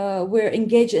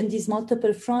engaged in these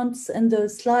multiple fronts. In the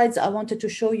slides, I wanted to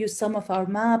show you some of our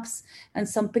maps and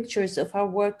some pictures of our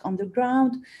work on the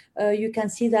ground. You can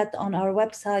see that on our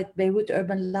website,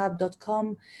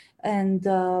 beiruturbanlab.com. And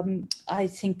I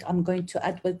think I'm going to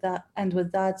end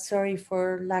with that. Sorry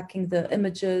for lacking the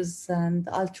images, and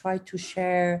I'll try to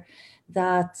share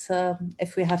that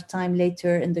if we have time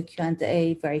later in the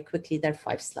Q&A very quickly. There are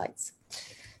 5 slides.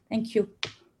 Thank you.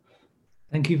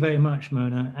 Thank you very much,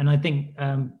 Mona. And I think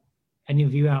any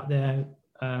of you out there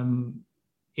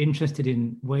interested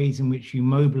in ways in which you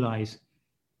mobilize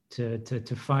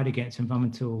to fight against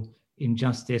environmental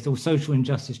injustice or social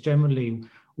injustice generally,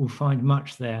 will find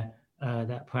much there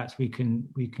that perhaps we can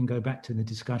go back to in the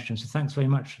discussion. So thanks very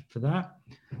much for that.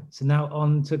 So now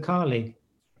on to Carly.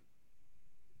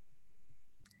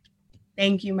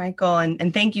 Thank you, Michael.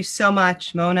 And thank you so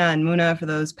much, Mona and Muna, for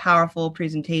those powerful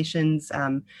presentations,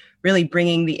 really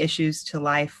bringing the issues to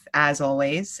life as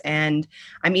always. And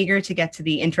I'm eager to get to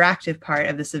the interactive part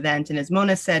of this event. And as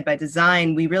Mona said, by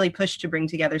design, we really push to bring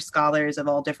together scholars of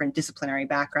all different disciplinary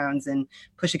backgrounds and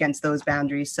push against those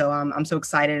boundaries. So I'm so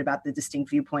excited about the distinct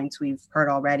viewpoints we've heard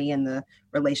already and the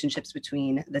relationships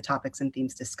between the topics and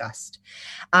themes discussed.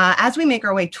 As we make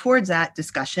our way towards that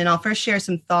discussion, I'll first share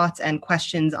some thoughts and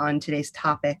questions on today's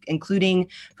topic, including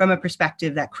from a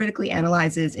perspective that critically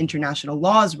analyzes international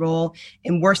law's role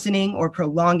in worsening or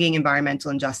prolonging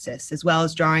environmental injustice, as well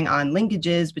as drawing on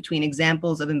linkages between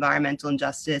examples of environmental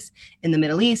injustice in the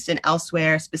Middle East and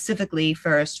elsewhere, specifically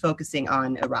first focusing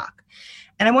on Iraq.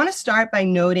 And I want to start by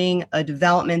noting a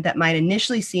development that might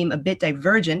initially seem a bit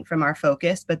divergent from our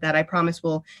focus, but that I promise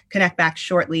will connect back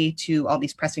shortly to all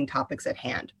these pressing topics at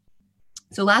hand.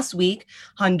 So last week,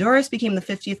 Honduras became the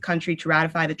 50th country to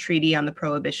ratify the Treaty on the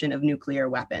Prohibition of Nuclear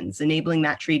Weapons, enabling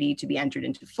that treaty to be entered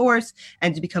into force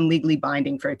and to become legally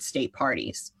binding for its state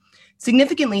parties.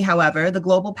 Significantly, however, the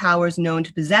global powers known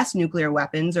to possess nuclear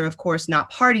weapons are, of course,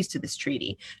 not parties to this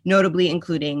treaty, notably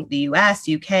including the US,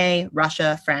 UK,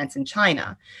 Russia, France, and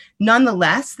China.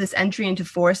 Nonetheless, this entry into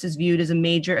force is viewed as a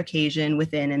major occasion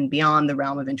within and beyond the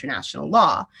realm of international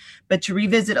law. But to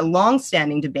revisit a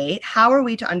long-standing debate, how are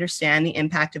we to understand the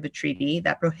impact of a treaty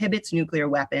that prohibits nuclear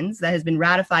weapons that has been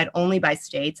ratified only by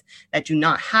states that do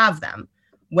not have them,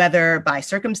 whether by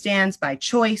circumstance, by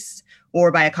choice, or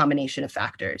by a combination of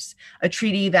factors? A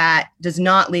treaty that does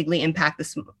not legally impact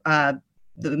the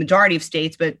majority of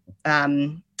states, but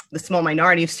the small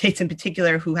minority of states in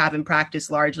particular who have in practice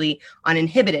largely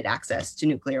uninhibited access to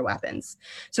nuclear weapons.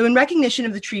 So in recognition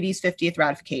of the treaty's 50th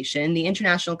ratification, the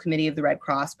International Committee of the Red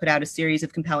Cross put out a series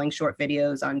of compelling short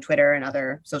videos on Twitter and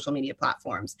other social media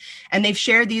platforms. And they've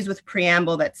shared these with a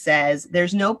preamble that says,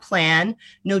 "There's no plan,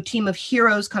 no team of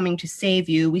heroes coming to save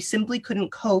you. We simply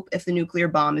couldn't cope if the nuclear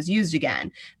bomb is used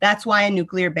again. That's why a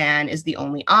nuclear ban is the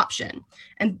only option."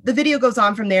 And the video goes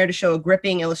on from there to show a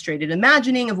gripping illustrated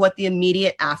imagining of what the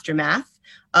immediate aftermath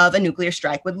of a nuclear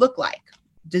strike would look like.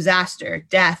 Disaster,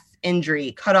 death,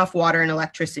 injury, cut off water and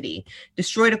electricity,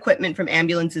 destroyed equipment from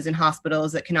ambulances and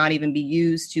hospitals that cannot even be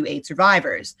used to aid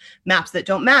survivors, maps that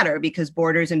don't matter because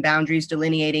borders and boundaries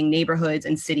delineating neighborhoods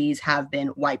and cities have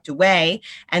been wiped away,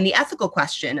 and the ethical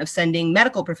question of sending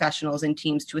medical professionals and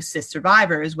teams to assist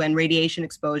survivors when radiation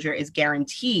exposure is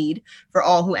guaranteed for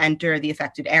all who enter the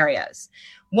affected areas.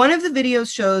 One of the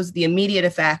videos shows the immediate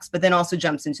effects, but then also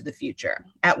jumps into the future.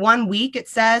 At 1 week, it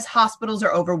says hospitals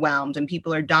are overwhelmed and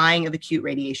people are dying of acute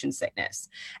radiation sickness.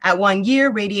 At 1 year,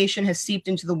 radiation has seeped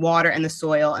into the water and the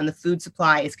soil and the food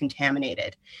supply is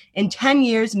contaminated. In 10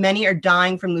 years, many are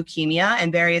dying from leukemia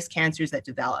and various cancers that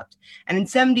developed. And in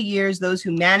 70 years, those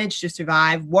who manage to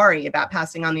survive worry about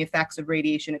passing on the effects of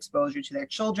radiation exposure to their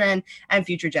children and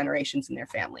future generations and their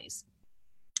families.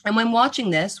 And when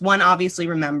watching this, one obviously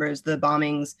remembers the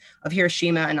bombings of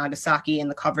Hiroshima and Nagasaki and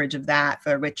the coverage of that,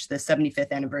 for which the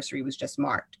 75th anniversary was just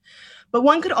marked. But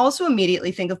one could also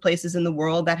immediately think of places in the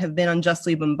world that have been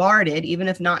unjustly bombarded, even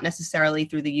if not necessarily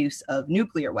through the use of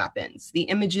nuclear weapons. The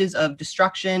images of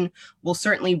destruction will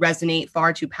certainly resonate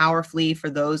far too powerfully for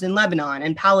those in Lebanon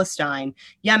and Palestine,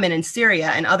 Yemen and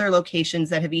Syria, and other locations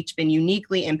that have each been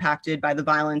uniquely impacted by the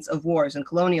violence of wars and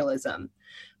colonialism.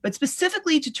 But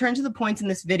specifically to turn to the points in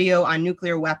this video on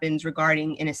nuclear weapons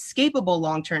regarding inescapable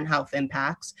long-term health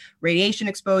impacts, radiation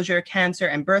exposure, cancer,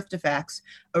 and birth defects,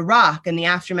 Iraq and the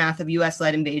aftermath of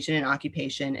US-led invasion and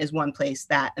occupation is one place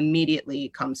that immediately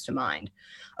comes to mind.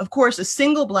 Of course, a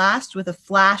single blast with a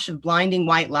flash of blinding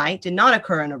white light did not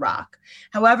occur in Iraq.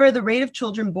 However, the rate of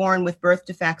children born with birth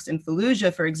defects in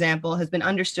Fallujah, for example, has been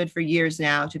understood for years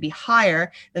now to be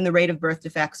higher than the rate of birth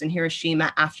defects in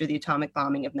Hiroshima after the atomic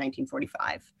bombing of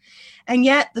 1945. And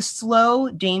yet the slow,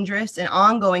 dangerous, and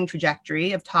ongoing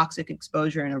trajectory of toxic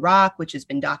exposure in Iraq, which has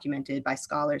been documented by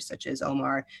scholars such as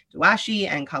Omar Dawashi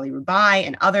and Kali Rubai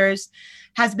and others,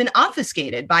 has been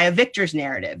obfuscated by a victor's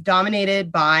narrative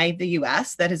dominated by the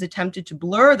US that has attempted to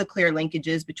blur the clear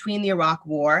linkages between the Iraq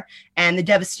War and the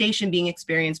devastation being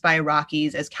experienced by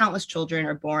Iraqis as countless children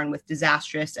are born with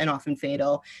disastrous and often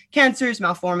fatal cancers,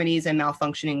 malformities, and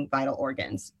malfunctioning vital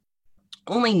organs.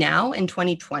 Only now, in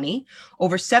 2020,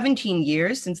 over 17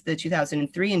 years since the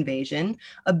 2003 invasion,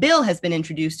 a bill has been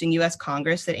introduced in US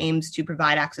Congress that aims to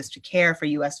provide access to care for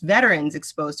US veterans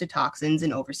exposed to toxins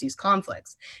in overseas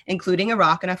conflicts, including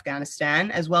Iraq and Afghanistan,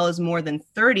 as well as more than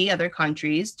 30 other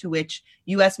countries to which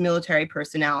US military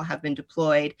personnel have been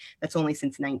deployed. That's only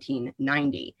since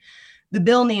 1990. The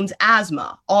bill names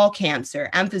asthma, all cancer,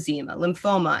 emphysema,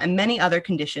 lymphoma, and many other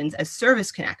conditions as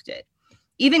service-connected.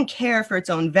 Even care for its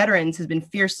own veterans has been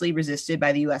fiercely resisted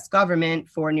by the US government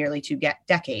for nearly 2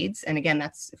 decades. And again,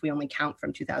 that's if we only count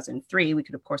from 2003, we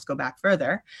could of course go back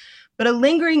further. But a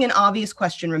lingering and obvious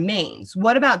question remains.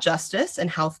 What about justice and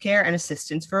healthcare and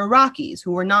assistance for Iraqis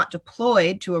who were not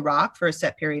deployed to Iraq for a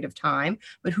set period of time,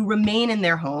 but who remain in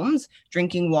their homes,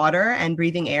 drinking water and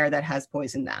breathing air that has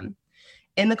poisoned them?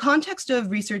 In the context of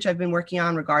research I've been working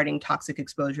on regarding toxic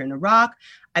exposure in Iraq,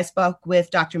 I spoke with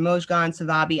Dr. Mojgan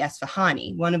Savabi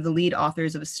Esfahani, one of the lead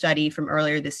authors of a study from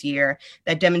earlier this year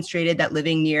that demonstrated that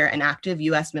living near an active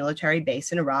US military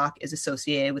base in Iraq is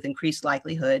associated with increased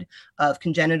likelihood of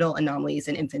congenital anomalies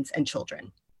in infants and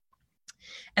children.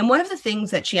 And one of the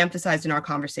things that she emphasized in our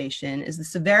conversation is the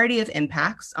severity of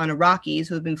impacts on Iraqis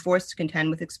who have been forced to contend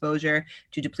with exposure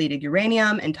to depleted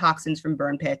uranium and toxins from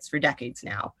burn pits for decades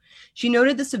now. She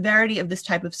noted the severity of this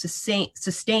type of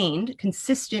sustained,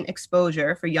 consistent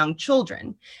exposure for young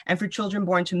children and for children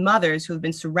born to mothers who have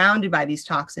been surrounded by these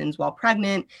toxins while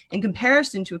pregnant in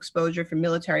comparison to exposure for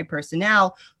military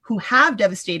personnel who have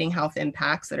devastating health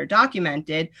impacts that are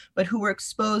documented, but who were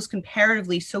exposed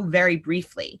comparatively so very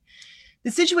briefly. The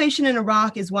situation in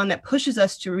Iraq is one that pushes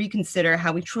us to reconsider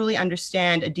how we truly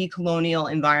understand a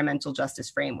decolonial environmental justice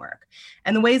framework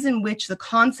and the ways in which the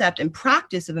concept and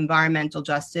practice of environmental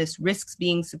justice risks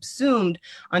being subsumed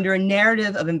under a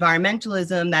narrative of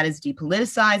environmentalism that is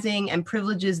depoliticizing and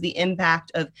privileges the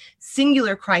impact of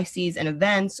singular crises and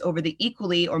events over the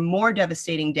equally or more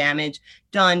devastating damage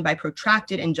done by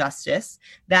protracted injustice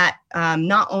that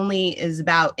not only is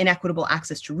about inequitable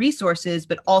access to resources,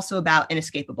 but also about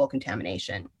inescapable contamination.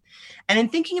 And in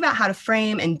thinking about how to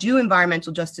frame and do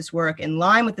environmental justice work in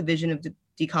line with the vision of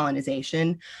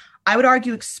decolonization, I would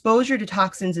argue exposure to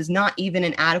toxins is not even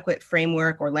an adequate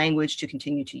framework or language to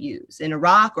continue to use. In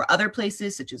Iraq or other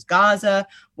places such as Gaza,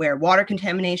 where water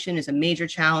contamination is a major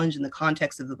challenge in the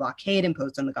context of the blockade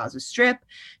imposed on the Gaza Strip,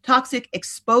 toxic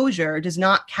exposure does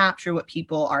not capture what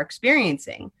people are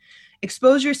experiencing.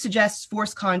 Exposure suggests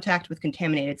forced contact with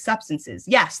contaminated substances.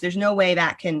 Yes, there's no way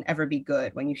that can ever be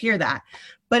good when you hear that.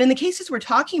 But in the cases we're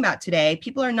talking about today,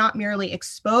 people are not merely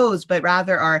exposed, but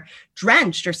rather are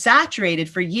drenched or saturated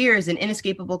for years in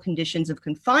inescapable conditions of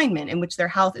confinement in which their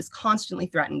health is constantly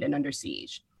threatened and under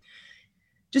siege.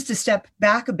 Just to step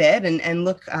back a bit and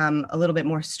look a little bit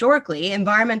more historically,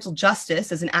 environmental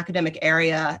justice as an academic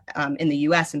area in the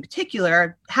US in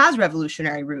particular has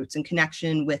revolutionary roots in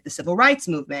connection with the civil rights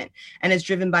movement and is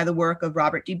driven by the work of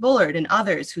Robert D. Bullard and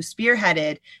others who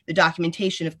spearheaded the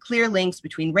documentation of clear links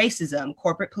between racism,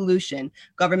 corporate pollution,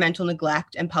 governmental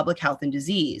neglect, and public health and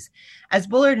disease. As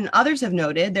Bullard and others have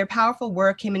noted, their powerful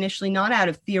work came initially not out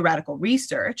of theoretical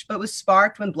research, but was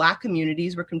sparked when Black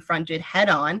communities were confronted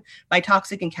head-on by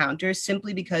toxic encounters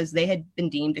simply because they had been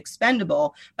deemed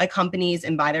expendable by companies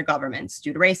and by their governments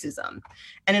due to racism.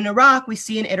 And in Iraq, we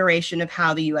see an iteration of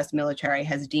how the US military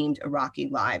has deemed Iraqi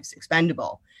lives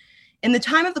expendable. In the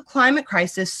time of the climate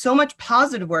crisis, so much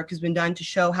positive work has been done to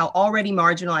show how already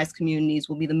marginalized communities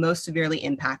will be the most severely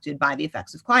impacted by the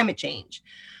effects of climate change.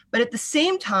 But at the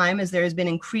same time as there has been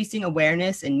increasing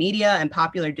awareness in media and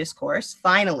popular discourse,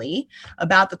 finally,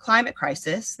 about the climate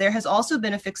crisis, there has also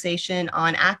been a fixation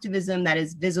on activism that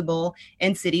is visible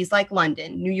in cities like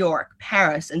London, New York,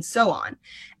 Paris, and so on.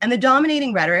 And the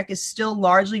dominating rhetoric is still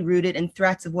largely rooted in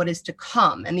threats of what is to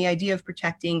come and the idea of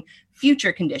protecting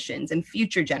future conditions and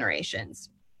future generations.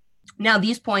 Now,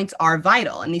 these points are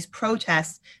vital and these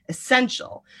protests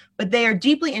essential, but they are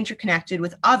deeply interconnected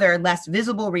with other less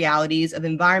visible realities of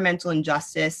environmental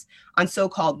injustice on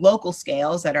so-called local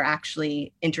scales that are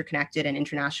actually interconnected and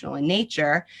international in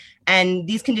nature. And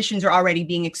these conditions are already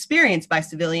being experienced by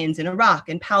civilians in Iraq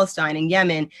and Palestine and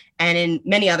Yemen and in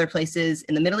many other places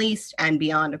in the Middle East and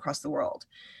beyond across the world.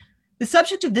 The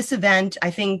subject of this event, I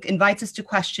think, invites us to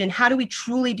question, how do we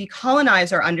truly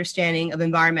decolonize our understanding of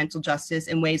environmental justice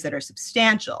in ways that are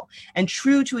substantial and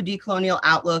true to a decolonial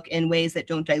outlook in ways that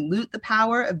don't dilute the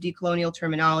power of decolonial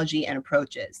terminology and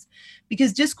approaches?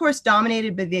 Because discourse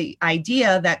dominated by the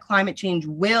idea that climate change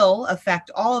will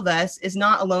affect all of us is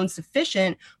not alone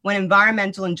sufficient when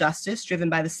environmental injustice, driven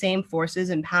by the same forces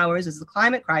and powers as the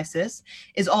climate crisis,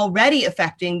 is already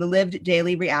affecting the lived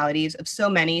daily realities of so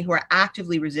many who are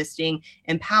actively resisting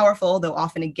in powerful, though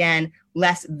often again,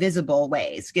 less visible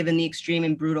ways, given the extreme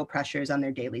and brutal pressures on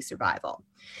their daily survival.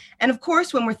 And of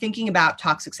course, when we're thinking about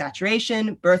toxic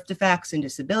saturation, birth defects, and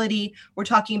disability, we're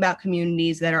talking about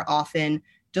communities that are often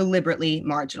deliberately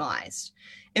marginalized.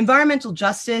 Environmental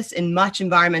justice in much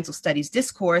environmental studies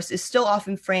discourse is still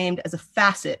often framed as a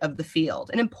facet of the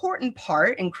field, an important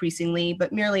part increasingly,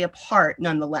 but merely a part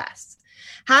nonetheless.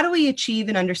 How do we achieve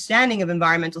an understanding of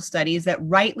environmental studies that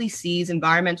rightly sees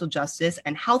environmental justice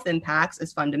and health impacts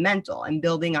as fundamental, and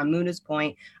building on Muna's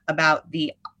point about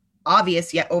the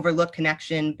obvious yet overlooked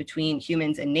connection between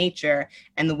humans and nature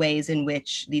and the ways in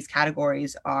which these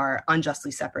categories are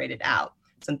unjustly separated out?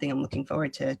 Something I'm looking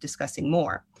forward to discussing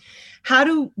more. How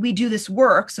do we do this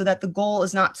work so that the goal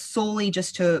is not solely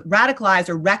just to radicalize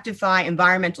or rectify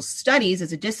environmental studies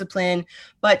as a discipline,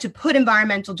 but to put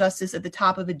environmental justice at the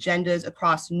top of agendas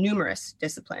across numerous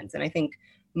disciplines? And I think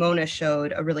Mona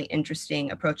showed a really interesting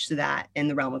approach to that in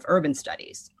the realm of urban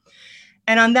studies.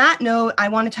 And on that note, I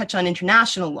want to touch on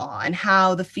international law and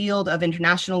how the field of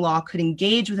international law could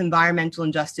engage with environmental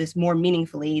injustice more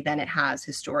meaningfully than it has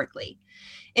historically.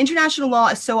 International law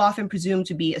is so often presumed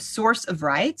to be a source of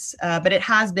rights, but it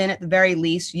has been at the very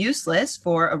least useless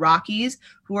for Iraqis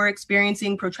who are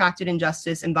experiencing protracted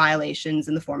injustice and violations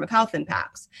in the form of health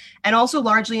impacts, and also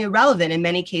largely irrelevant in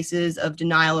many cases of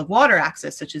denial of water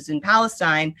access, such as in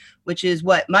Palestine, which is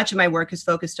what much of my work is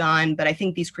focused on. But I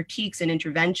think these critiques and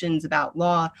interventions about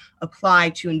law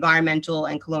apply to environmental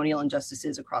and colonial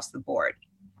injustices across the board.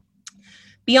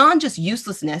 Beyond just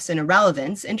uselessness and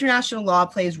irrelevance, international law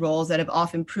plays roles that have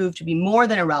often proved to be more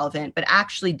than irrelevant, but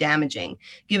actually damaging,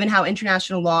 given how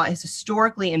international law is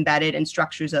historically embedded in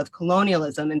structures of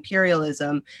colonialism,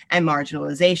 imperialism, and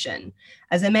marginalization.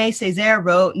 As Aimé Césaire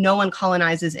wrote, no one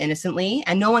colonizes innocently,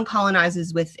 and no one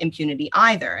colonizes with impunity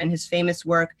either, in his famous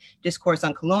work, Discourse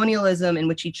on Colonialism, in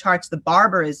which he charts the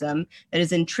barbarism that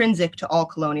is intrinsic to all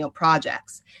colonial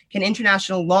projects. Can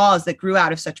international laws that grew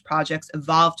out of such projects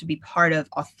evolve to be part of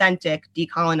authentic,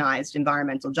 decolonized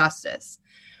environmental justice?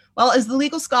 Well, as the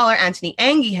legal scholar Anthony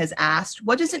Anghie has asked,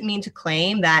 what does it mean to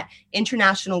claim that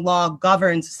international law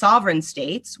governs sovereign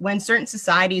states when certain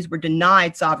societies were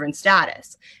denied sovereign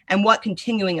status? And what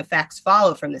continuing effects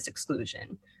follow from this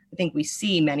exclusion? I think we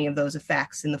see many of those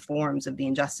effects in the forms of the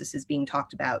injustices being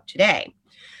talked about today.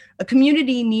 A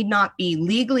community need not be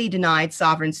legally denied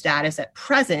sovereign status at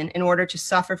present in order to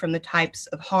suffer from the types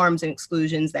of harms and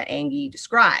exclusions that Anghie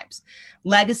describes.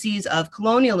 Legacies of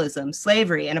colonialism,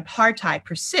 slavery, and apartheid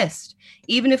persist,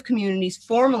 even if communities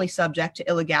formerly subject to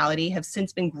illegality have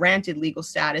since been granted legal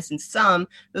status in some,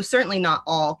 though certainly not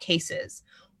all, cases.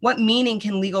 What meaning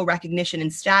can legal recognition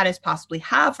and status possibly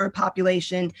have for a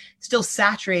population still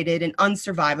saturated in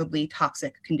unsurvivably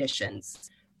toxic conditions?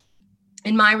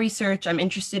 In my research, I'm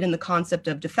interested in the concept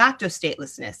of de facto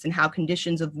statelessness and how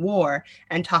conditions of war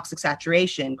and toxic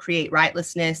saturation create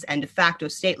rightlessness and de facto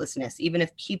statelessness, even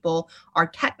if people are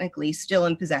technically still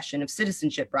in possession of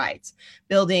citizenship rights,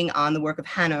 building on the work of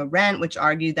Hannah Arendt, which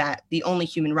argued that the only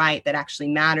human right that actually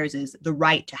matters is the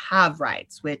right to have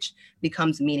rights, which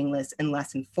becomes meaningless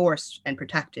unless enforced and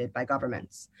protected by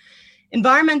governments.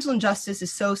 Environmental injustice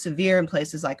is so severe in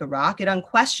places like Iraq, it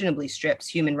unquestionably strips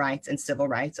human rights and civil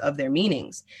rights of their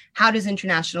meanings. How does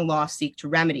international law seek to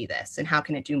remedy this, and how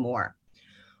can it do more?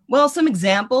 Well, some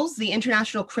examples: the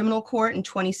International Criminal Court in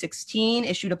 2016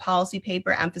 issued a policy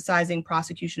paper emphasizing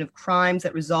prosecution of crimes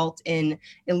that result in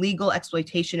illegal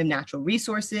exploitation of natural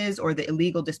resources or the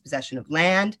illegal dispossession of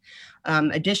land.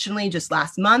 Additionally, just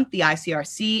last month, the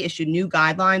ICRC issued new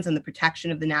guidelines on the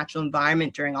protection of the natural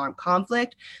environment during armed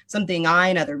conflict, something I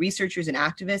and other researchers and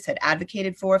activists had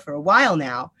advocated for a while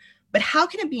now. But how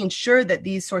can it be ensured that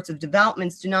these sorts of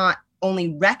developments do not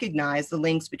only recognize the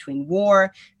links between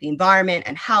war, the environment,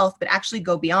 and health, but actually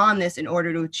go beyond this in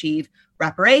order to achieve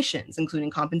reparations, including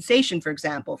compensation, for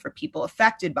example, for people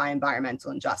affected by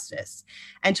environmental injustice,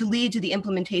 and to lead to the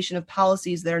implementation of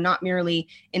policies that are not merely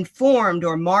informed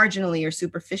or marginally or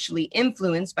superficially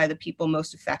influenced by the people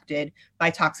most affected by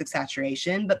toxic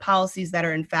saturation, but policies that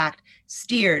are in fact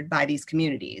steered by these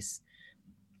communities.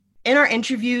 In our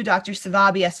interview, Dr.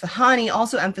 Savabi Esfahani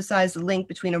also emphasized the link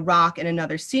between Iraq and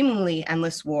another seemingly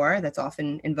endless war that's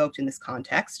often invoked in this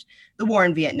context, the war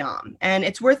in Vietnam. And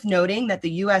it's worth noting that the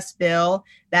US bill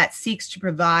that seeks to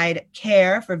provide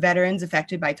care for veterans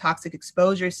affected by toxic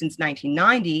exposure since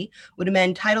 1990 would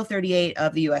amend Title 38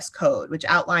 of the US Code, which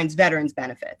outlines veterans'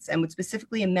 benefits, and would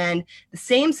specifically amend the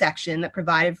same section that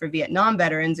provided for Vietnam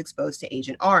veterans exposed to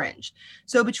Agent Orange.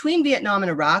 So between Vietnam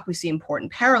and Iraq, we see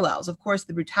important parallels. Of course,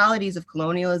 the brutalities of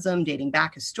colonialism dating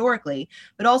back historically,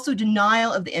 but also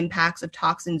denial of the impacts of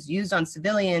toxins used on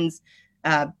civilians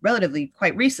relatively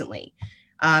quite recently.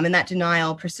 And that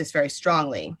denial persists very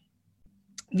strongly.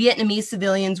 Vietnamese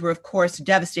civilians were, of course,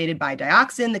 devastated by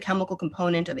dioxin, the chemical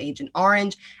component of Agent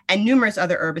Orange, and numerous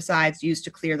other herbicides used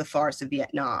to clear the forests of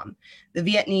Vietnam. The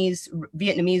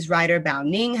Vietnamese writer Bao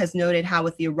Ninh has noted how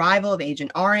with the arrival of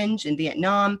Agent Orange in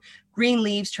Vietnam, green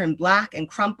leaves turned black and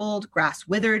crumpled, grass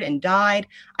withered and died.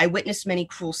 I witnessed many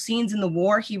cruel scenes in the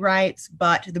war, he writes,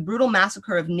 but the brutal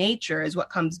massacre of nature is what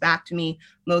comes back to me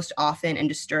most often and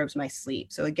disturbs my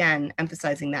sleep. So again,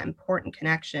 emphasizing that important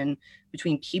connection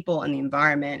between people and the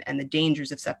environment and the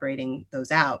dangers of separating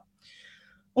those out.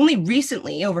 Only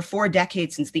recently, over 4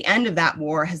 decades since the end of that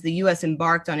war, has the US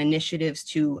embarked on initiatives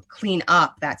to clean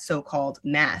up that so-called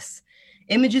mess.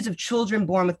 Images of children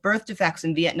born with birth defects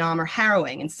in Vietnam are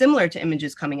harrowing and similar to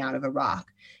images coming out of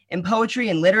Iraq. In poetry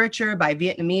and literature by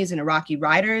Vietnamese and Iraqi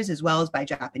writers, as well as by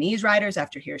Japanese writers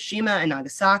after Hiroshima and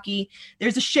Nagasaki,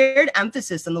 there's a shared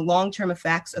emphasis on the long-term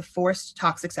effects of forced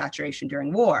toxic saturation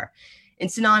during war. In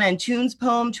Sinan Antoon's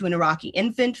poem To an Iraqi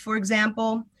Infant, for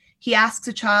example, he asks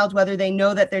a child whether they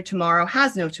know that their tomorrow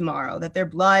has no tomorrow, that their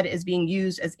blood is being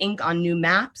used as ink on new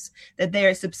maps, that they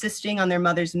are subsisting on their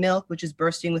mother's milk, which is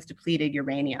bursting with depleted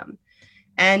uranium.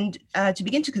 And to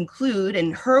begin to conclude,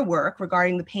 in her work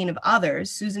regarding the pain of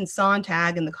others, Susan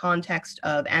Sontag, in the context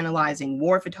of analyzing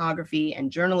war photography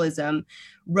and journalism,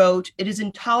 wrote, "It is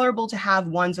intolerable to have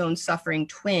one's own suffering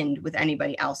twinned with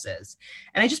anybody else's."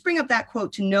 And I just bring up that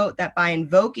quote to note that by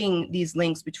invoking these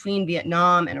links between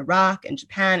Vietnam and Iraq and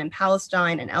Japan and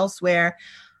Palestine and elsewhere,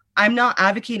 I'm not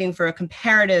advocating for a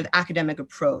comparative academic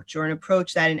approach or an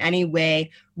approach that in any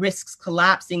way risks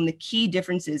collapsing the key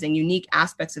differences and unique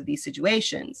aspects of these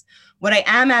situations. What I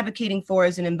am advocating for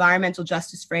is an environmental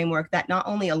justice framework that not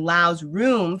only allows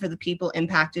room for the people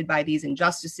impacted by these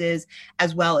injustices,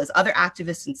 as well as other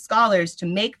activists and scholars to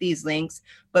make these links,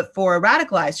 but for a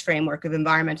radicalized framework of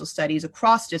environmental studies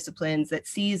across disciplines that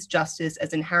sees justice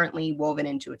as inherently woven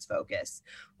into its focus,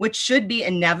 which should be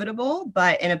inevitable,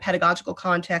 but in a pedagogical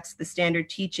context, the standard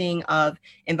teaching of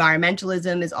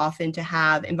environmentalism is often to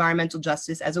have environmental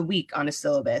justice as a week on a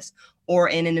syllabus, or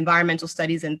in an environmental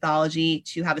studies anthology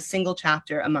to have a single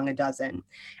chapter among a dozen.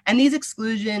 And these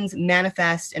exclusions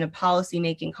manifest in a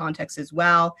policymaking context as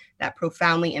well that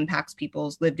profoundly impacts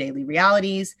people's lived daily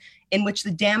realities, in which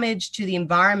the damage to the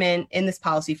environment in this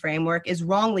policy framework is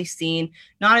wrongly seen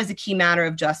not as a key matter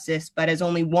of justice, but as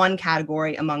only one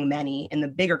category among many in the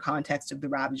bigger context of the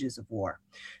ravages of war.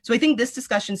 So I think this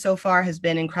discussion so far has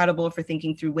been incredible for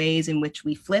thinking through ways in which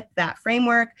we flip that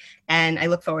framework, and I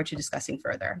look forward to discussing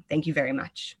further. Thank you very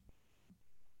much.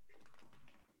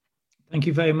 Thank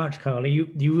you very much, Carly.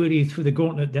 You really threw the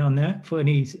gauntlet down there for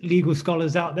any legal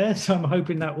scholars out there, so I'm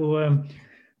hoping that will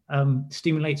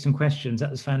stimulate some questions.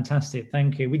 That was fantastic.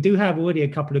 Thank you. We do have already a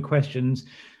couple of questions.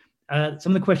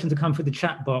 Some of the questions have come through the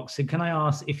chat box. So can I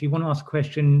ask, if you want to ask a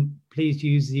question, please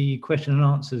use the question and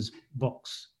answers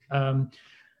box.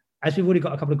 As we've already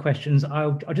got a couple of questions,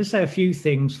 I'll just say a few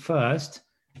things first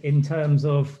in terms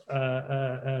of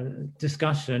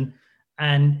discussion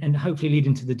and hopefully lead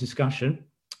into the discussion,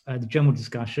 the general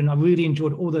discussion. I really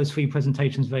enjoyed all those 3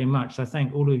 presentations very much. So I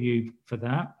thank all of you for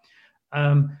that.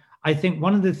 I think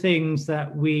one of the things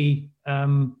that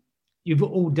you've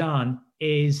all done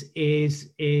is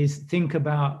think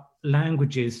about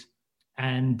languages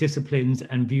and disciplines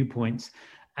and viewpoints.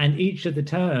 And each of the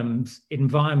terms,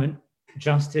 environment,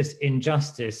 justice,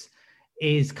 injustice,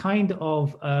 is kind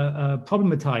of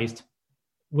problematized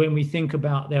when we think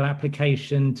about their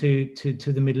application to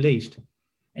the Middle East.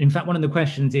 And in fact, one of the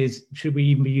questions is, should we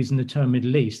even be using the term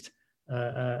Middle East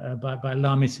by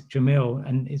Lamis Jamil?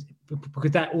 And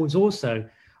because that was also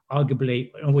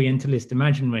arguably an Orientalist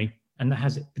imaginary, and that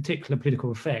has particular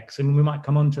political effects. And we might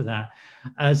come on to that.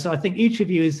 So I think each of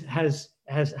you has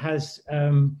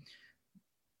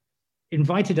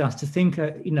invited us to think,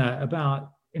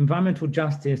 about environmental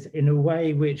justice in a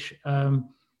way which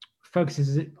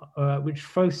focuses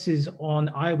on,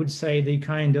 I would say, the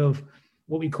kind of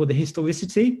what we call the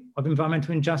historicity of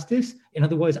environmental injustice. In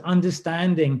other words,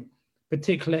 understanding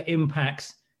particular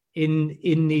impacts in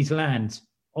these lands,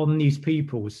 on these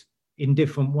peoples in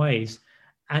different ways.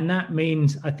 And that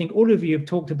means, I think all of you have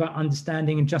talked about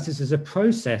understanding injustice as a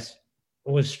process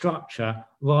or a structure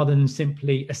rather than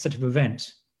simply a set of events,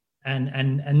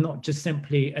 and not just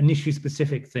simply an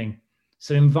issue-specific thing.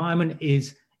 So environment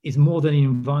is more than an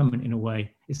environment in a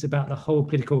way. It's about the whole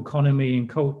political economy and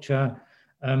culture.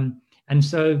 And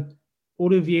so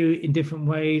all of you in different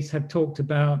ways have talked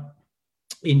about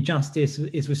injustice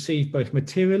is received both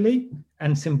materially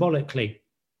and symbolically.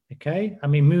 Okay, I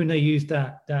mean, Muna used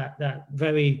that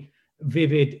very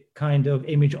vivid kind of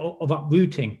image of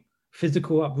uprooting,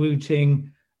 physical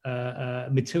uprooting,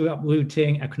 material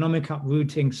uprooting, economic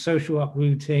uprooting, social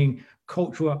uprooting,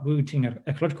 cultural uprooting,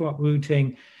 ecological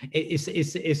uprooting.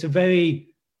 It's a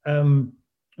very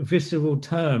visceral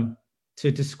term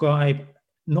to describe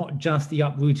not just the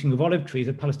uprooting of olive trees,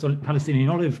 of Palestinian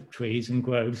olive trees and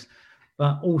groves,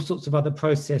 but all sorts of other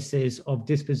processes of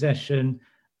dispossession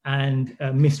and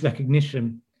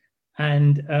misrecognition.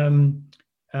 And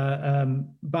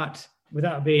but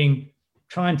without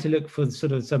trying to look for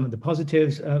sort of some of the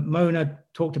positives, Mona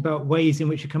talked about ways in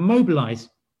which you can mobilize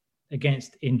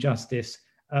against injustice,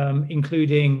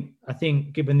 including, I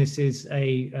think, given this is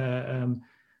a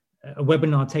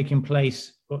webinar taking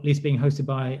place, or at least being hosted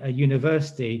by a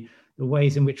university, the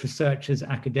ways in which researchers,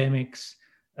 academics,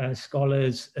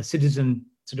 scholars, citizen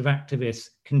sort of activists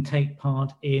can take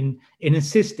part in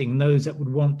assisting those that would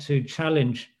want to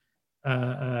challenge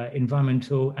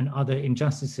environmental and other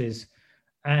injustices.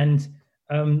 And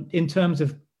in terms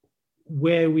of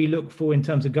where we look for in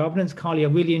terms of governance, Carly, I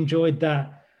really enjoyed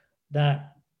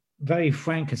that very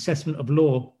frank assessment of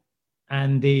law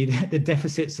and the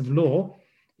deficits of law,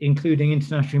 including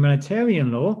international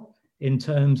humanitarian law, in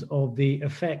terms of the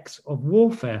effects of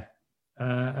warfare,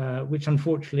 which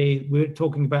unfortunately we're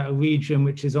talking about a region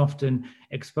which is often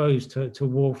exposed to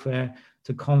warfare,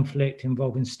 to conflict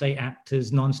involving state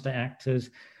actors, non-state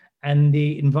actors, and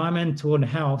the environmental and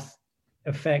health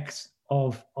effects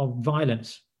of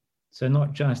violence. So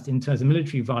not just in terms of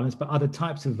military violence, but other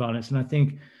types of violence. And I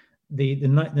think the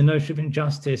notion of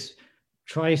injustice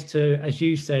tries to, as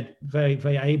you said very,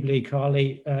 very ably,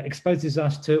 Carly, exposes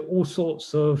us to all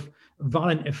sorts of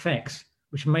violent effects,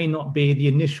 which may not be the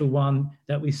initial one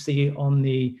that we see on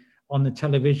the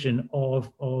television of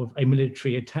a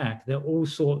military attack. There are all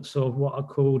sorts of what are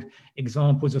called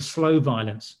examples of slow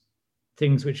violence,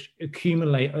 things which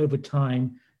accumulate over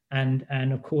time, and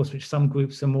of course, which some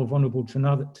groups are more vulnerable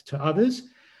to others.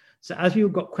 So as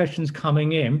you've got questions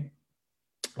coming in,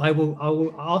 I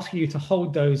will ask you to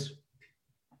hold those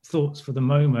thoughts for the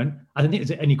moment. I don't think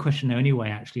there's any question there anyway,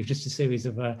 actually. It's just a series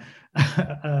of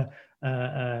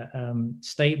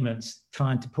statements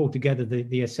trying to pull together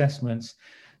the assessments.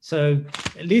 So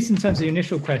at least in terms of the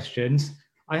initial questions,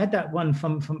 I had that one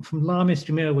from Lamis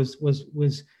Jamil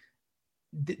was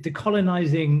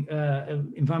decolonizing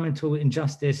environmental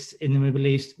injustice in the Middle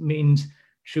East means,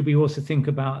 should we also think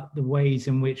about the ways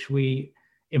in which we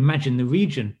imagine the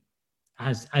region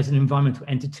as an environmental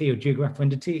entity or geographical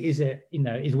entity?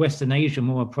 Is Western Asia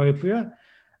more appropriate?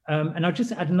 And I'll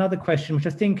just add another question, which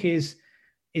I think is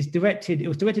directed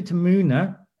to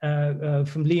Muna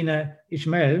from Lina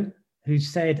Ismail, who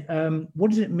said, what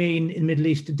does it mean in the Middle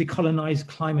East to decolonize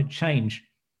climate change?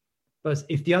 But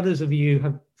if the others of you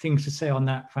have things to say on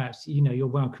that, perhaps, you're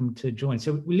welcome to join.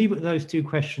 So we'll leave it with those two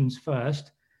questions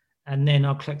first, and then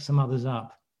I'll collect some others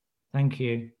up. Thank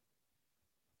you.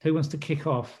 Who wants to kick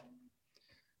off?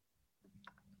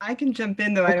 I can jump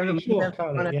in, though. I don't know if you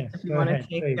want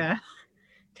to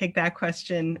take that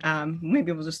question.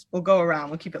 Maybe we'll go around.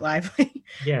 We'll keep it lively.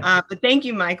 Yeah. But thank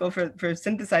you, Michael, for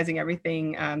synthesizing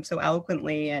everything so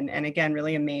eloquently, and again,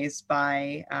 really amazed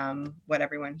by what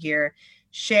everyone here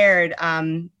shared.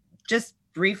 Just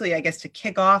briefly, I guess, to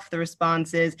kick off the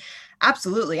responses,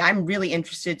 absolutely. I'm really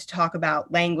interested to talk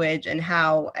about language and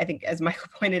how, I think, as Michael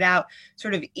pointed out,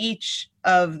 sort of each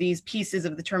of these pieces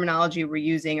of the terminology we're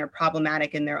using are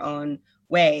problematic in their own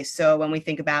way. So when we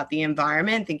think about the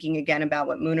environment, thinking again about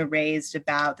what Muna raised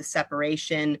about the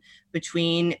separation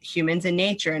between humans and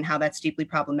nature and how that's deeply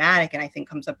problematic, and I think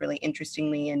comes up really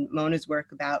interestingly in Mona's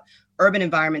work about urban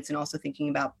environments and also thinking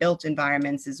about built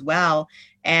environments as well.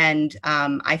 And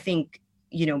I think,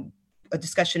 you know, a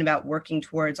discussion about working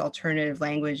towards alternative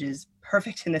language is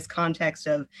perfect in this context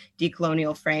of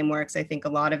decolonial frameworks. I think a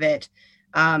lot of it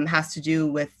has to do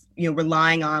with, you know,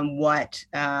 relying on what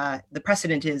the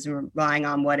precedent is and relying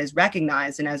on what is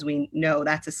recognized. And as we know,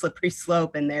 that's a slippery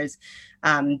slope, and there's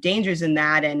dangers in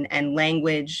that. And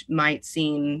language might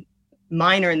seem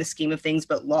minor in the scheme of things,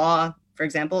 but law, for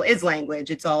example, is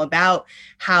language. It's all about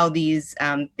how these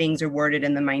things are worded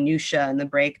in the minutia and the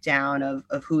breakdown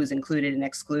of who is included and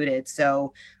excluded.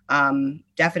 So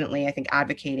definitely, I think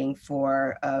advocating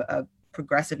for a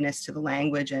progressiveness to the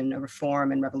language and a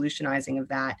reform and revolutionizing of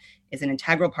that is an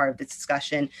integral part of this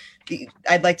discussion.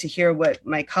 I'd like to hear what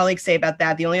my colleagues say about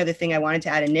that. The only other thing I wanted to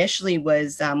add initially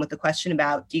was with the question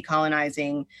about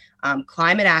decolonizing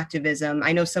climate activism.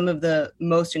 I know some of the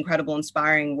most incredible,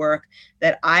 inspiring work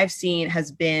that I've seen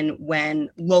has been when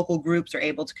local groups are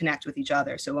able to connect with each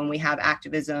other. So when we have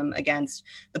activism against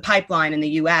the pipeline in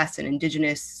the US and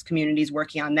indigenous communities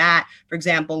working on that, for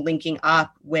example, linking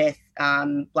up with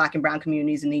Black and brown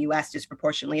communities in the US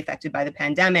disproportionately affected by the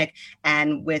pandemic,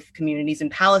 and with communities in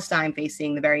Palestine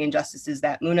facing the very injustices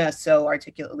that Muna so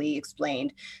articulately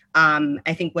explained.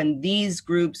 I think when these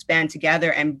groups band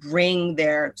together and bring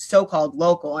their so-called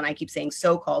local, and I keep saying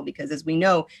so-called because as we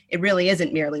know, it really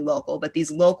isn't merely local, but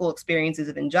these local experiences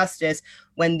of injustice,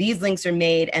 when these links are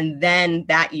made and then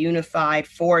that unified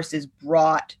force is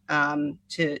brought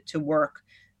to work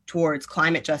towards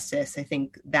climate justice, I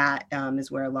think that is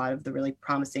where a lot of the really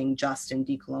promising just and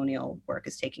decolonial work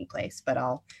is taking place. But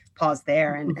I'll pause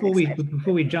there. And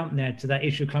before we jump there to that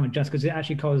issue of climate justice, because it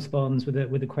actually corresponds with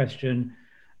a question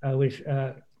which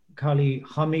Carly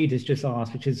Hamid has just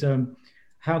asked, which is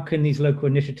how can these local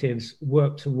initiatives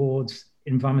work towards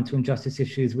environmental injustice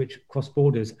issues which cross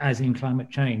borders, as in climate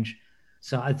change?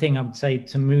 So I think I would say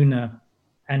to Muna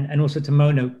and also to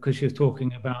Mona, because she was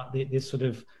talking about this sort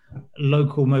of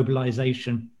local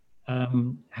mobilization.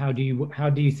 How do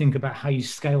you think about how you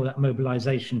scale that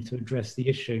mobilization to address the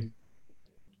issue?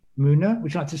 Muna,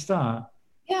 would you like to start?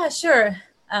 Yeah, sure.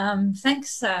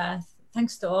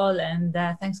 Thanks to all, and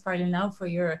thanks, Carly, now for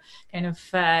your kind of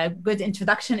good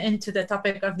introduction into the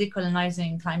topic of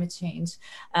decolonizing climate change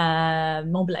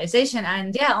mobilization.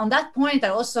 And yeah, on that point, I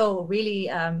also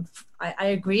really I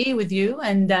agree with you,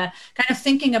 and kind of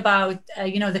thinking about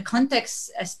the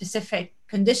context specific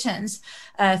conditions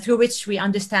through which we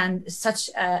understand such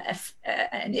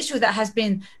an issue that has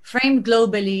been framed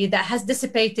globally, that has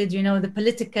dissipated, the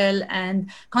political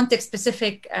and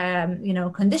context-specific,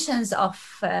 conditions of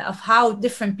how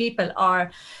different people are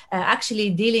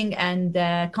actually dealing and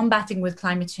combating with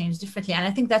climate change differently. And I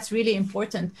think that's really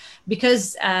important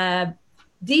because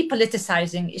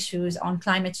depoliticizing issues on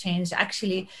climate change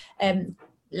actually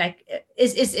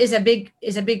is a big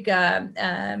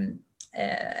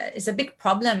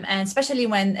problem, and especially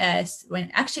when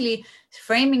actually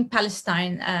framing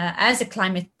Palestine as a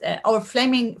climate or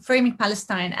framing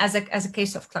Palestine as a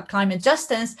case of climate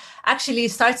justice actually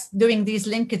starts doing these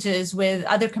linkages with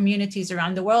other communities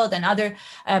around the world and other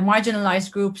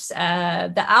marginalized groups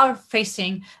that are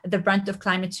facing the brunt of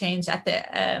climate change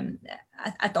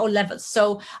at all levels.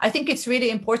 So I think it's really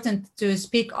important to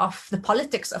speak of the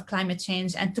politics of climate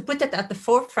change and to put it at the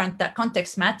forefront that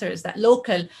context matters, that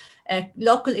local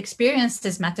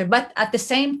experiences matter, but at the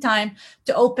same time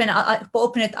to open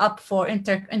it up for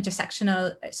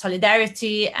intersectional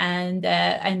solidarity and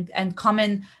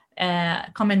common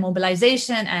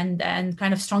mobilization and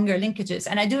kind of stronger linkages.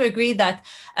 And I do agree that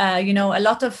a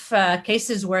lot of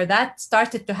cases where that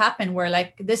started to happen, where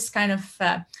like this kind of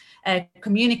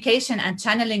communication and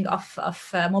channeling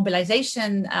of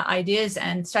mobilization ideas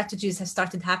and strategies has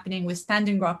started happening with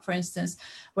Standing Rock, for instance,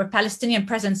 where Palestinian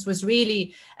presence was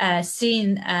really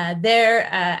seen there,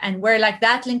 and where like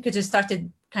that linkages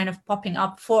started kind of popping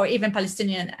up for even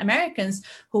Palestinian Americans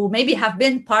who maybe have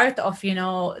been part of,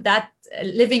 that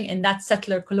living in that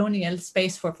settler colonial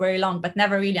space for very long, but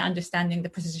never really understanding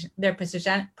their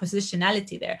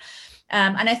positionality there.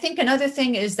 And I think another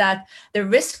thing is that the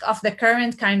risk of the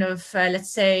current kind of,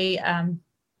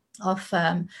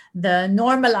 the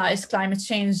normalized climate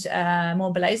change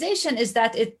mobilization is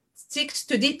that it seeks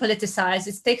to depoliticize,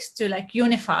 it seeks to like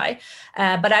unify,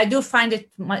 but I do find it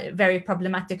very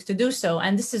problematic to do so.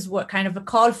 And this is what kind of a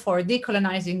call for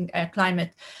decolonizing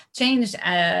climate change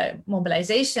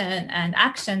mobilization and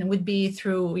action would be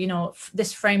through, you know,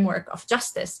 this framework of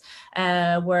justice,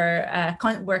 where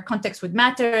context would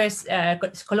matter,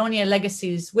 colonial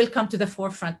legacies will come to the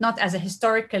forefront, not as a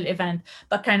historical event,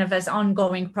 but kind of as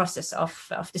ongoing process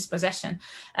of dispossession,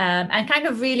 and kind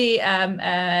of really,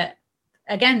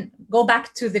 again, go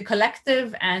back to the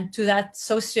collective and to that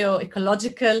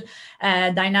socio-ecological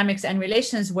dynamics and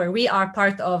relations where we are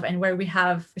part of and where we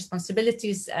have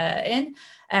responsibilities in,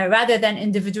 rather than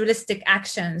individualistic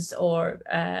actions or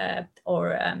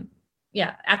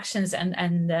actions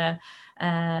and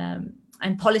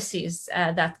policies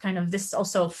that kind of this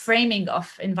also framing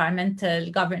of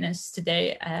environmental governance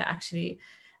today actually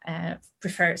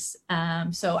prefers.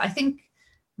 So I think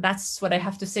that's what I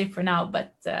have to say for now,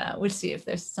 but we'll see if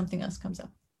there's something else comes up.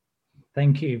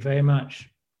 Thank you very much.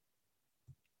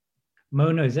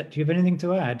 Mona, do you have anything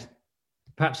to add?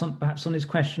 Perhaps on this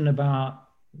question about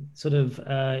sort of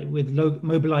with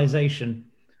mobilization,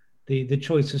 the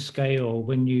choice of scale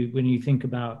when you think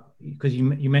about, because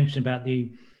you mentioned about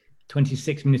the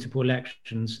 26 municipal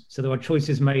elections, so there are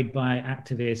choices made by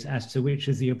activists as to which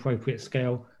is the appropriate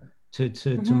scale to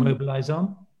mobilize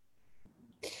on.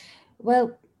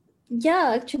 Well,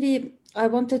 yeah, actually, I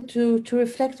wanted to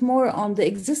reflect more on the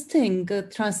existing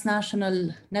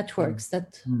transnational networks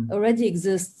that already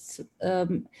exist.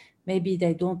 Maybe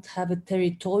they don't have a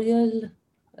territorial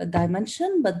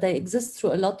dimension, but they exist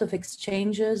through a lot of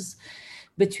exchanges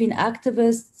between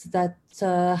activists that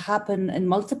happen in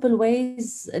multiple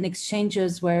ways, in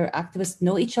exchanges where activists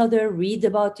know each other, read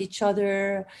about each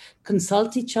other,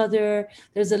 consult each other.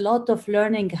 There's a lot of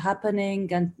learning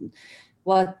happening, and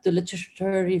what the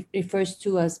literature refers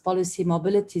to as policy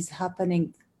mobility is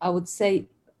happening, I would say,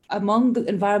 among the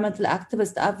environmental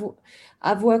activists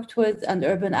I've worked with and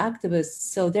urban activists.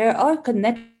 So there are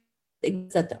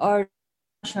connections that are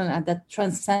national and that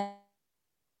transcend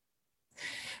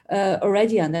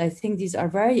already, and I think these are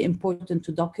very important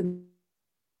to document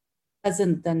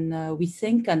present than we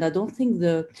think, and I don't think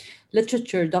the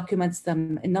literature documents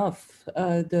them enough.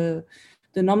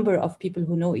 The number of people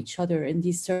who know each other in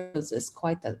these circles is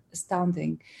quite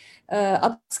astounding.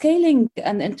 Upscaling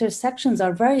and intersections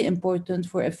are very important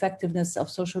for effectiveness of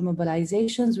social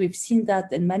mobilizations. We've seen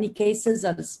that in many cases.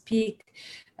 I'll speak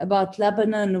about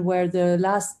Lebanon, where the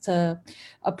last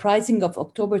uprising of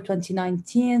October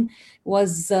 2019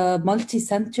 was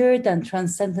multi-centered and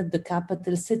transcended the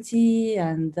capital city.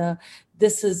 And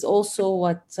this is also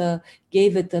what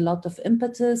gave it a lot of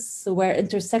impetus, where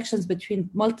intersections between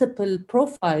multiple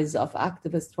profiles of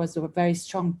activists was very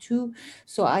strong too.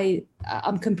 So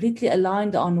I'm completely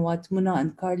aligned on what Mona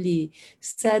and Carly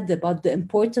said about the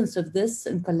importance of this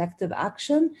in collective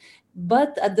action.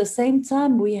 But at the same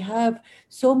time, we have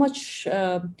so much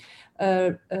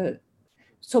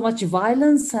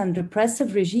violence and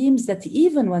repressive regimes that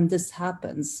even when this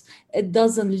happens, it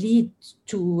doesn't lead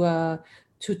to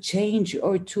change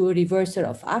or to a reversal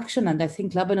of action. And I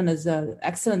think Lebanon is an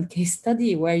excellent case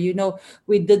study where, you know,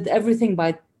 we did everything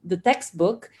by the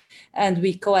textbook and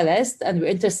we coalesced and we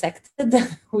intersected,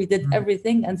 we did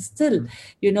everything, and still,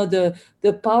 you know, the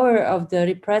power of the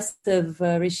repressive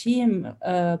regime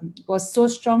was so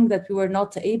strong that we were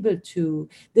not able to,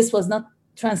 this was not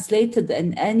translated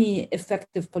in any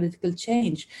effective political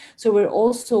change. So we're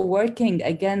also working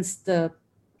against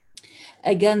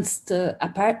apparatus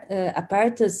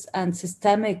and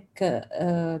systemic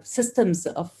systems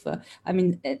of,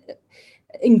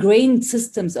 ingrained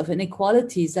systems of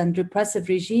inequalities and repressive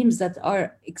regimes that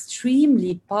are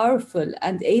extremely powerful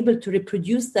and able to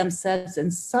reproduce themselves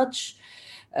in such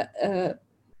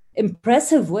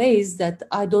impressive ways that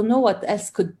I don't know what else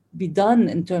could be done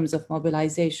in terms of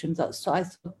mobilization. So I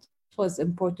thought it was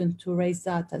important to raise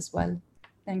that as well.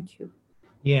 Thank you.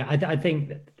 Yeah, I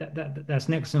think that's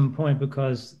an excellent point,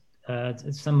 because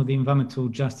some of the environmental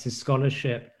justice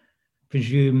scholarship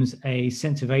presumes a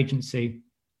sense of agency,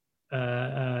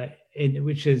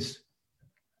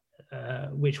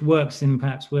 which works in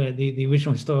perhaps where the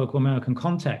original historical American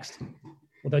context,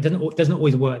 although it doesn't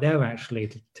always work there actually,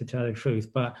 to tell the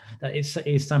truth, but that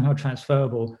is somehow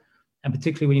transferable, and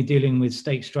particularly when you're dealing with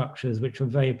state structures which are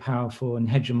very powerful and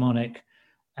hegemonic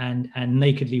and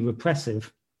nakedly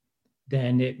repressive,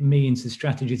 then it means the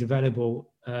strategies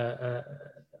available are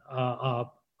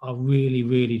really,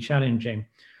 really challenging.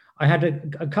 I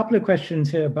had a couple of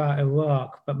questions here about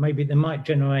Iraq, but maybe they might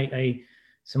generate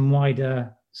some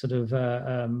wider sort of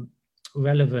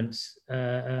relevance.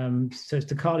 So it's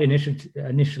to Carly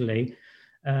initially.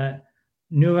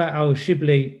 Noura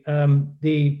Al-Shibli,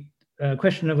 the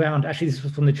question around, actually this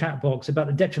was from the chat box, about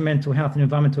the detrimental health and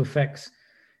environmental effects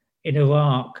in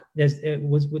Iraq.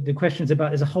 The questions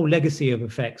about, there's a whole legacy of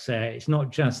effects there. It's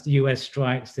not just US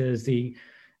strikes, there's the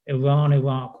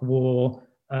Iran-Iraq war,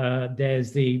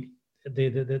 there's the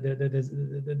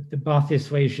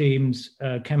Ba'athist regime's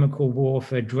chemical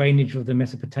warfare, drainage of the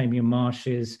Mesopotamian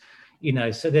marshes,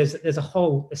 so there's a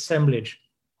whole assemblage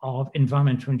of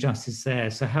environmental injustice there.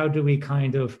 So how do we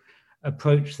kind of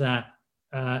approach that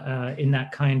in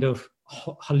that kind of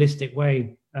holistic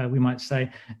way, we might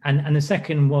say? And the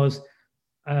second was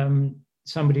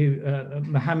somebody,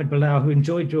 Mohammed Bilal, who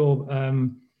enjoyed your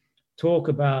talk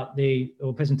about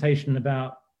or presentation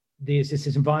about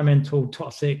this environmental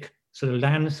toxic sort of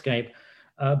landscape,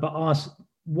 but asked,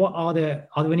 are there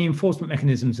any enforcement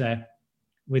mechanisms there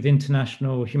with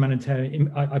international humanitarian,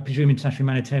 I presume international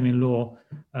humanitarian law,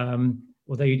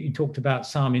 although you talked about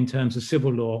some in terms of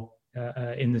civil law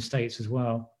in the States as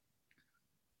well.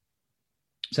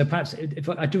 So perhaps if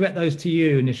I direct those to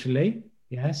you initially.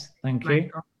 Yes, thank you.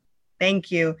 Michael.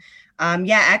 Thank you.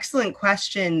 Yeah, excellent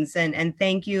questions. And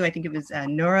thank you. I think it was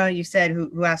Noura, you said,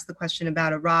 who asked the question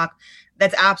about Iraq.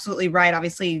 That's absolutely right.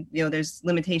 Obviously, there's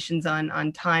limitations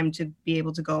on time to be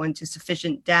able to go into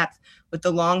sufficient depth with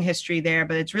the long history there,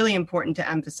 but it's really important to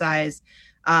emphasize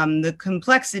the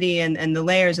complexity and the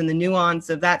layers and the nuance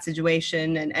of that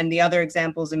situation and the other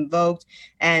examples invoked,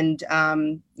 and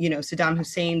Saddam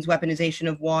Hussein's weaponization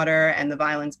of water and the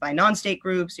violence by non-state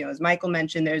groups. As Michael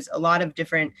mentioned, there's a lot of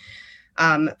different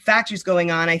factors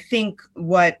going on. I think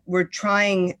what we're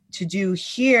trying to do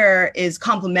here is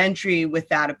complementary with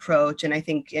that approach. And I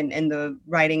think in the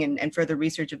writing and further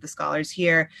research of the scholars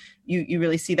here, you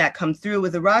really see that come through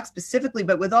with Iraq specifically,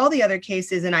 but with all the other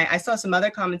cases. And I saw some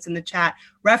other comments in the chat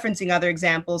referencing other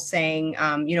examples saying,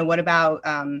 what about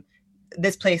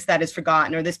this place that is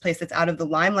forgotten, or this place that's out of the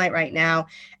limelight right now?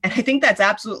 And I think that's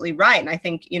absolutely right. And I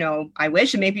think, I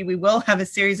wish, and maybe we will have a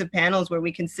series of panels where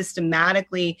we can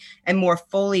systematically and more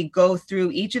fully go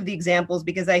through each of the examples,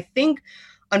 because I think,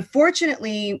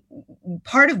 unfortunately,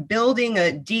 part of building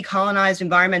a decolonized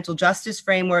environmental justice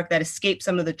framework that escapes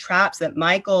some of the traps that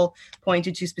Michael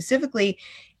pointed to specifically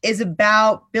is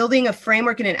about building a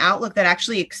framework and an outlook that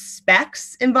actually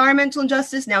expects environmental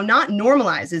injustice. Now, not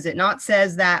normalizes it, not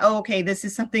says that, oh, okay, this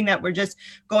is something that we're just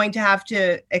going to have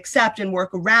to accept and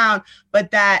work around, but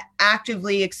that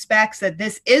actively expects that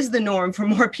this is the norm for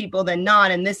more people than not,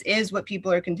 and this is what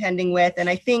people are contending with. And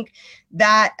I think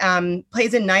that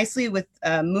plays in nicely with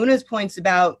Muna's points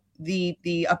about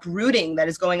the uprooting that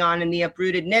is going on and the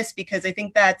uprootedness, because I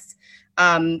think that's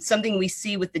something we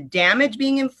see with the damage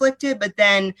being inflicted, but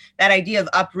then that idea of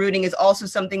uprooting is also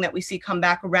something that we see come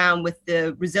back around with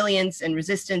the resilience and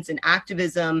resistance and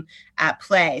activism at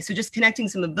play. So just connecting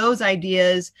some of those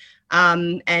ideas,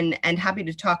 and happy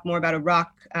to talk more about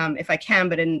Iraq if I can,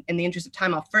 but in the interest of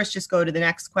time, I'll first just go to the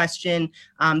next question.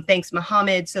 Thanks,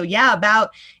 Mohammed. So yeah,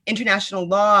 about international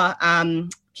law,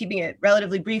 keeping it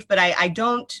relatively brief, but I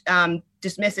don't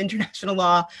dismiss international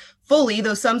law fully,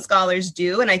 though some scholars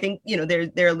do. And I think,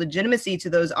 there are legitimacy to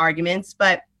those arguments.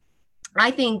 But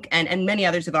I think, and many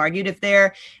others have argued, if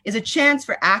there is a chance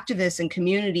for activists and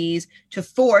communities to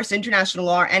force international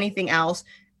law or anything else,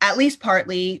 at least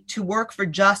partly, to work for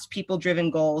just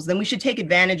people-driven goals, then we should take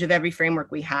advantage of every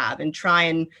framework we have and try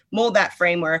and mold that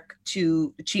framework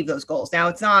to achieve those goals. Now,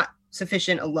 it's not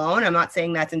sufficient alone. I'm not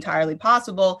saying that's entirely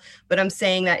possible, but I'm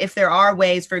saying that if there are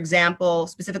ways, for example,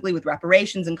 specifically with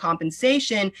reparations and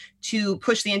compensation, to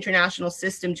push the international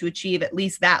system to achieve at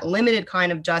least that limited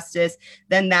kind of justice,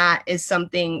 then that is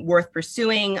something worth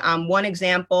pursuing. One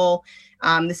example,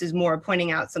 this is more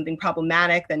pointing out something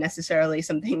problematic than necessarily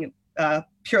something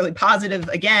purely positive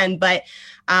again, but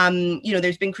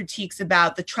there's been critiques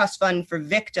about the trust fund for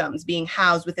victims being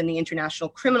housed within the International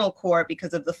Criminal Court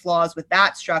because of the flaws with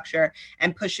that structure,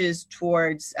 and pushes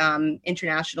towards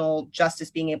international justice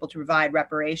being able to provide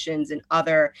reparations in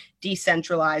other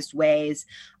decentralized ways.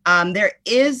 There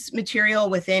is material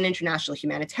within international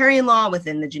humanitarian law,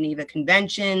 within the Geneva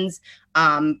Conventions,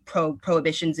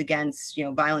 prohibitions against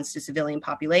violence to civilian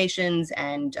populations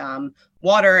and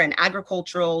water and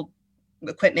agricultural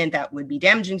equipment that would be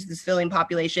damaging to the civilian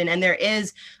population. And there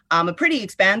is a pretty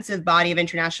expansive body of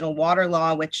international water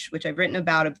law, which I've written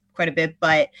about quite a bit,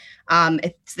 but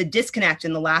it's the disconnect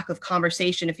and the lack of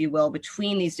conversation, if you will,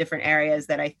 between these different areas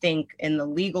that I think in the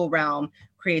legal realm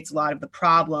creates a lot of the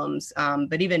problems.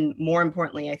 But even more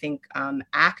importantly, I think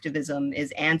activism is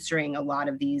answering a lot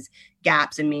of these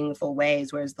gaps in meaningful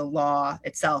ways, whereas the law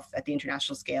itself at the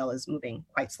international scale is moving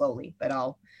quite slowly. But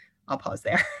I'll pause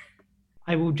there.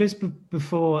 I will just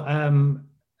before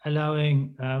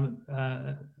allowing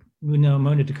Muna or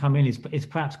Mona to come in is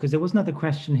perhaps because there was another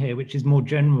question here, which is more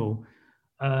general.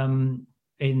 Actually,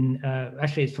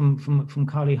 it's from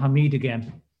Carly Hamid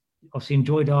again. Obviously,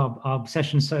 enjoyed our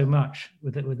session so much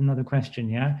with another question,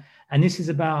 yeah. And this is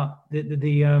about the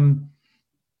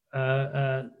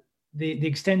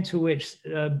extent to which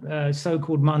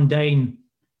so-called mundane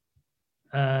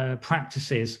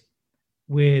practices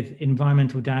with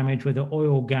environmental damage, whether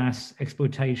oil, gas,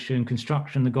 exploitation,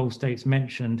 construction, the Gulf states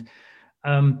mentioned.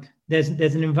 There's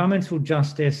an environmental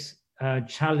justice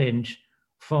challenge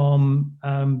from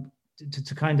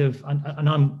to kind of, and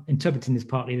I'm interpreting this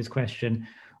partly, this question,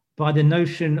 by the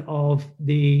notion of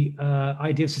the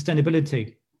idea of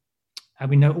sustainability. And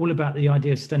we know all about the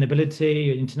idea of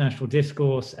sustainability, international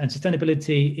discourse, and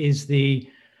sustainability is the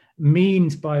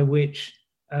means by which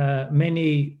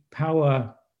many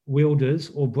power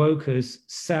wielders or brokers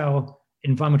sell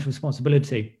environmental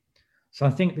responsibility. So I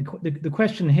think the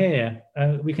question here,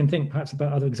 we can think perhaps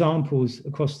about other examples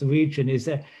across the region, is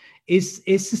that is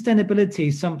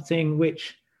sustainability something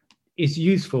which is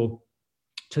useful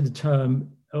to the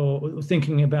term or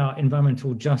thinking about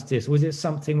environmental justice, or is it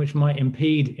something which might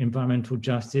impede environmental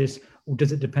justice, or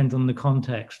does it depend on the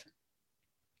context?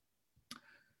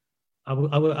 I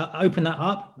will open that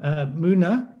up.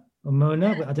 Muna or Mona,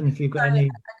 I don't know if you've got any.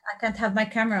 I can't have my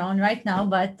camera on right now,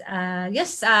 but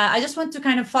yes, I just want to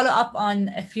kind of follow up on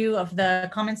a few of the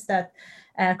comments that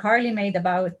Carly made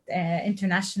about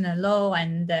international law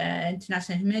and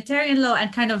international humanitarian law,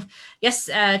 and kind of, yes,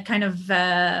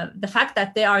 the fact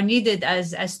that they are needed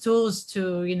as tools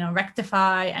to,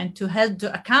 rectify and to hold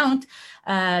to account,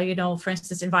 for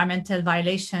instance, environmental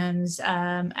violations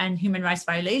and human rights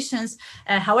violations.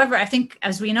 However, I think,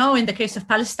 as we know, in the case of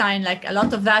Palestine, like a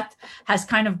lot of that has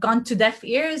kind of gone to deaf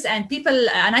ears, and people,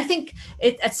 and I think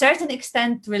it, at certain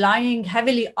extent, relying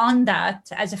heavily on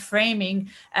that as a framing,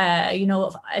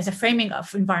 as a framing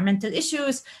of environmental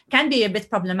issues can be a bit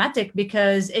problematic,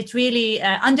 because it really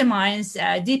undermines,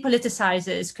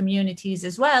 depoliticizes communities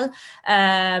as well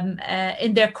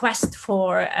in their quest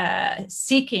for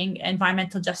seeking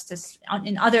environmental justice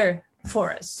in other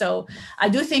forums. So I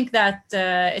do think that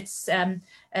it's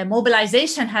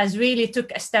mobilization has really took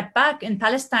a step back in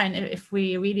Palestine, if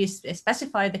we really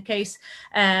specify the case,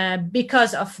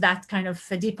 because of that kind of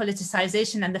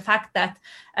depoliticization and the fact that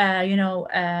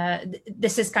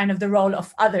this is kind of the role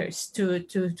of others to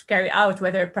carry out,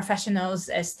 whether professionals,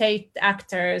 state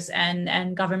actors,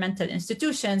 and governmental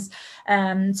institutions.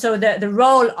 So the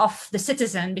role of the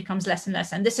citizen becomes less and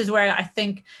less, and this is where I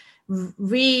think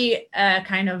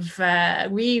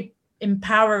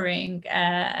empowering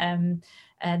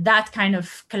that kind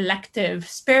of collective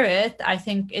spirit, I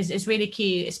think, is really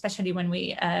key, especially when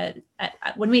we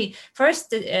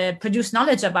first produce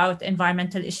knowledge about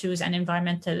environmental issues and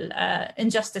environmental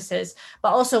injustices,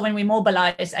 but also when we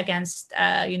mobilize against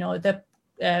the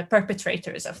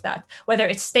perpetrators of that, whether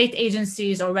it's state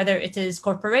agencies or whether it is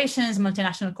corporations,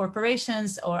 multinational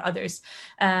corporations, or others.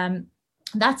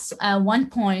 That's one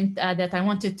point that I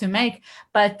wanted to make,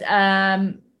 but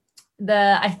I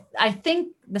think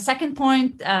the second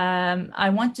point I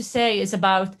want to say is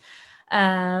about,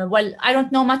 well, I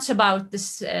don't know much about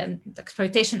this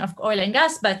exploitation of oil and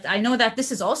gas, but I know that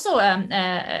this is also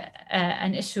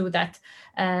an issue that,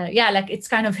 it's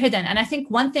kind of hidden. And I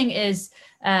think one thing is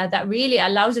that really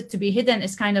allows it to be hidden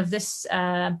is kind of this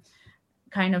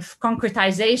kind of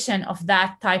concretization of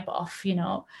that type of,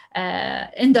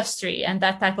 industry and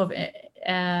that type of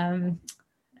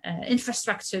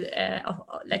infrastructure,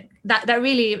 that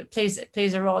really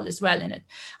plays a role as well in it.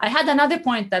 I had another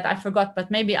point that I forgot,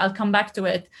 but maybe I'll come back to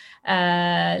it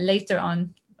later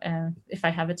on if I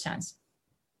have a chance.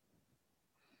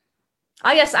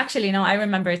 Yes, actually, no, I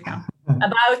remember it now.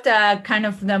 About kind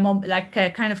of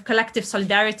kind of collective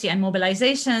solidarity and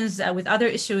mobilizations with other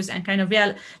issues, and kind of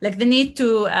the need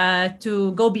to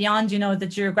go beyond the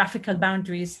geographical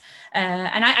boundaries.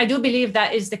 And I do believe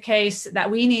that is the case,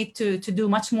 that we need to do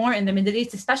much more in the Middle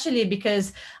East, especially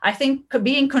because I think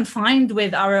being confined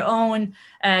with our own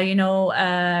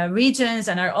regions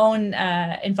and our own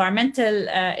environmental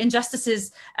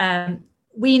injustices,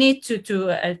 we need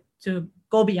to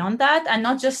go beyond that, and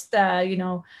not just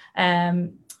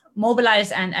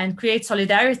mobilize and create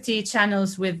solidarity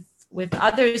channels with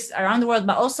others around the world,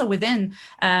 but also within.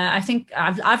 I think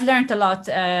I've learned a lot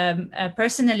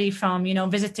personally from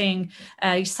visiting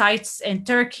sites in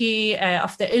Turkey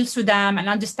of the Il Dam, and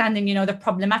understanding the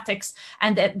problematics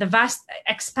and the vast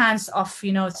expanse of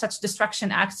such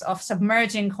destruction acts of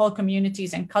submerging whole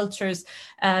communities and cultures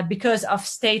because of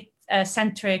state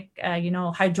centric,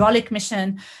 hydraulic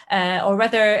mission, or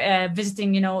rather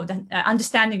visiting,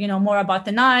 understanding, more about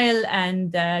the Nile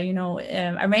and,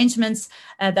 arrangements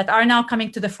that are now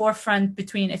coming to the forefront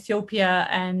between Ethiopia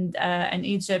and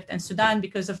Egypt and Sudan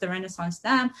because of the Renaissance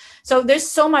Dam. So there's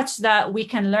so much that we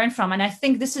can learn from. And I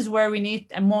think this is where we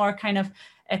need a more kind of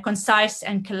a concise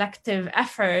and collective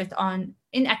effort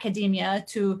in academia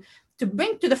to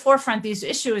bring to the forefront these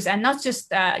issues, and not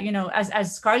just,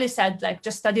 as Carly said, like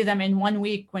just study them in 1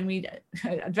 week when we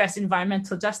address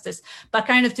environmental justice, but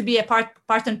kind of to be a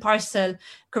part and parcel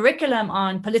curriculum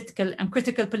on political and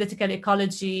critical political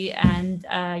ecology and,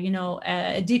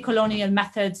 decolonial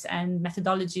methods and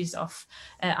methodologies of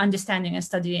understanding and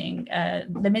studying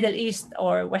the Middle East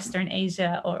or Western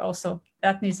Asia, or also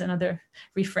that needs another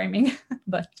reframing,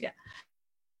 but yeah.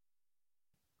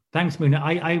 Thanks, Mona.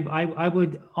 I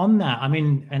would on that. I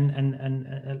mean,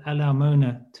 and allow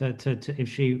Mona to if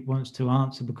she wants to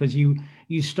answer, because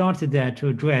you started there to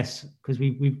address, because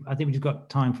I think we just got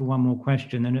time for one more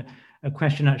question, and a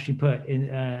question actually put in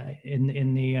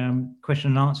the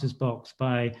question and answers box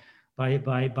by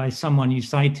someone you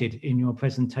cited in your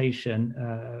presentation,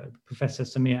 Professor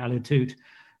Samir Alatoot,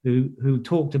 who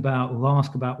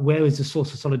asked about where is the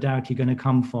source of solidarity going to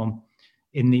come from.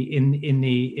 In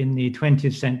the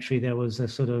 20th century, there was a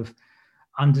sort of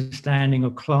understanding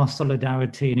of class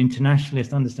solidarity, an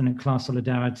internationalist understanding of class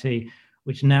solidarity,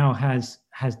 which now has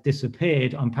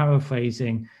disappeared. I'm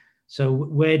paraphrasing. So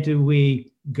where do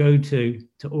we go to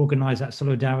organize that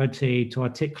solidarity, to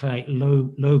articulate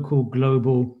local,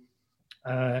 global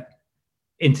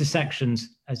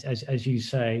intersections, as you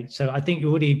say? So I think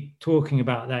you're already talking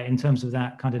about that in terms of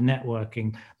that kind of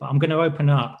networking, but I'm going to open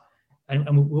up.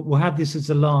 And we'll have this as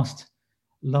the last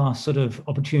sort of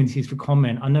opportunities for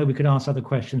comment. I know we could ask other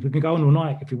questions. We can go on all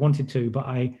night if we wanted to, but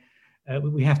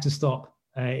we have to stop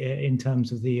in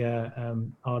terms of the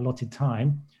our allotted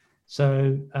time.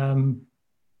 So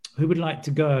who would like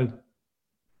to go?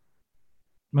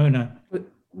 Mona.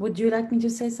 Would you like me to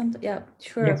say something? Yeah,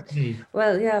 sure. Yes, please.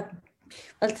 Well, yeah.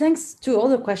 Well, thanks to all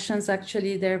the questions.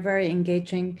 Actually, they're very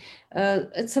engaging.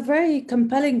 It's a very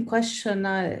compelling question.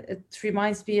 It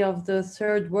reminds me of the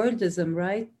third worldism,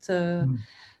 right?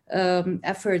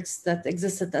 Efforts that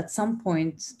existed at some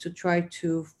point to try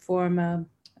to form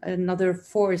another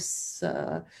force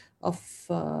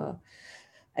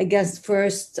against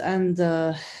first and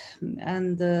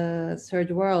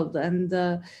third world. And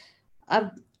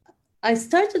I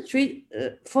started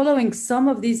following some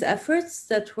of these efforts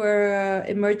that were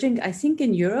emerging. I think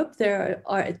in Europe, there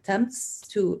are attempts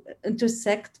to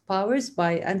intersect powers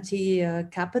by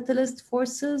anti-capitalist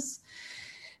forces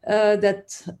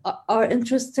that are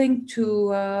interesting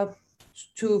to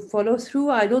follow through.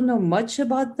 I don't know much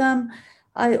about them.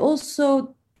 I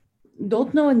also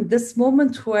don't know in this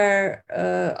moment where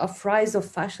of rise of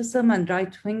fascism and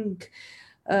right-wing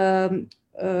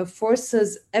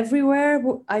forces everywhere.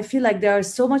 I feel like there are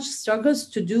so much struggles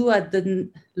to do at the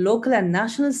local and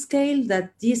national scale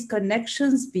that these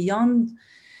connections beyond,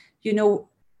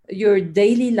 your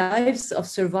daily lives of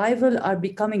survival are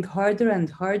becoming harder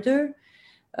and harder.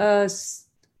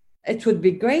 It would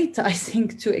be great, I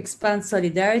think, to expand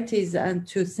solidarities and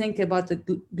to think about the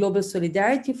global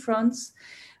solidarity fronts.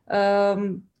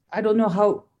 I don't know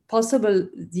how possible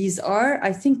these are.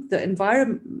 I think the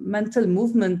environmental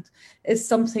movement is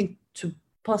something to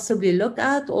possibly look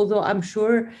at, although I'm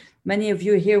sure many of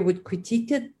you here would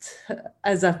critique it,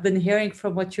 as I've been hearing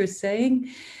from what you're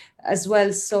saying as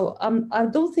well. So I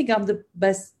don't think I'm the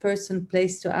best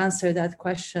placed to answer that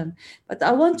question. But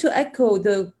I want to echo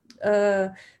the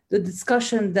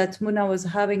discussion that Mona was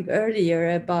having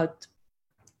earlier about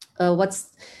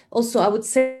what's also, I would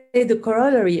say, the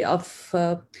corollary of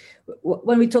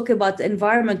when we talk about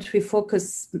environment, we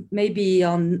focus maybe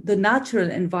on the natural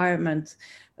environment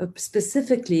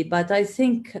specifically, but I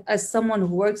think as someone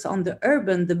who works on the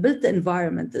urban, the built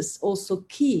environment is also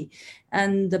key.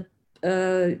 And,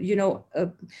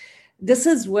 this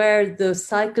is where the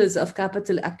cycles of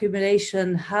capital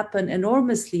accumulation happen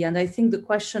enormously. And I think the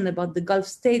question about the Gulf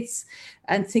states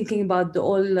and thinking about the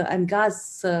oil and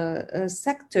gas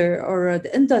sector or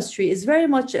the industry is very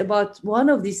much about one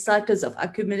of these cycles of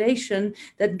accumulation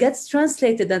that gets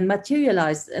translated and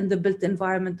materialized in the built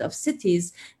environment of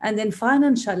cities, and then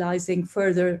financializing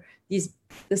further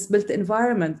this built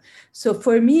environment. So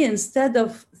for me, instead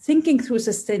of thinking through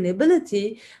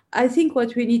sustainability, I think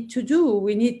what we need to do,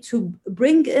 we need to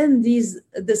bring in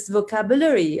this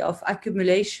vocabulary of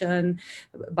accumulation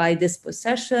by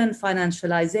dispossession,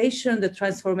 financialization, the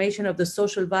transformation of the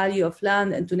social value of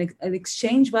land into an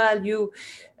exchange value,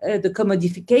 the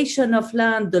commodification of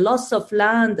land, the loss of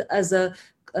land as a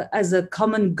as a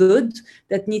common good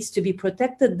that needs to be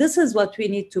protected. This is what we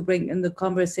need to bring in the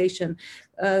conversation.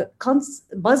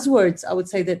 Buzzwords, I would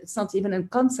say that it's not even a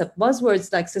concept.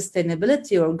 Buzzwords like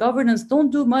sustainability or governance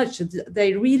don't do much.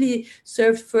 They really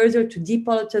serve further to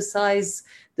depoliticize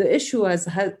the issue, as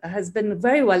has been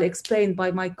very well explained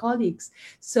by my colleagues.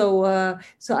 So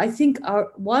I think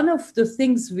one of the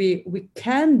things we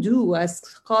can do as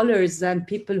scholars and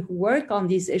people who work on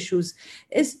these issues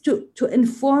is to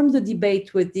inform the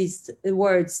debate with these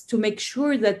words, to make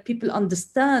sure that people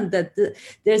understand that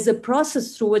there's a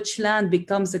process through which land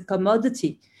becomes a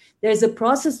commodity. There's a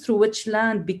process through which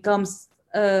land becomes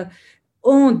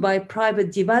owned by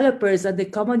private developers, and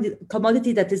the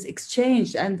commodity that is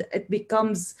exchanged, and it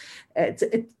becomes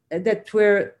that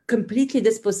we're completely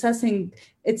dispossessing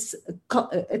its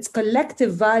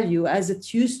collective value as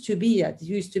it used to be. It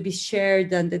used to be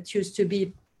shared, and it used to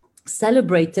be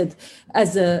celebrated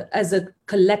as a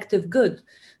collective good.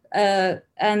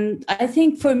 And I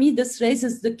think for me, this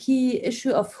raises the key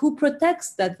issue of who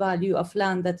protects that value of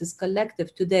land that is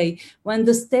collective today, when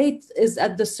the state is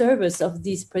at the service of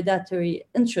these predatory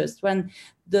interests, when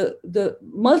the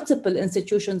multiple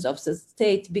institutions of the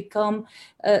state become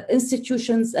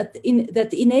institutions that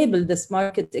enable this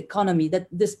market economy, that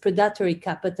this predatory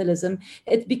capitalism.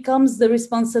 It becomes the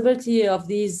responsibility of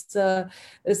these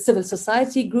civil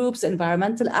society groups,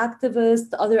 environmental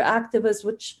activists, other activists,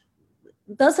 which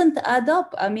doesn't add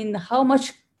up. I mean, how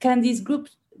much can these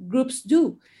groups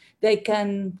do? They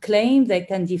can claim, they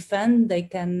can defend, they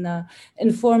can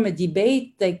inform a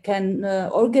debate, they can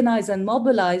organize and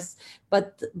mobilize.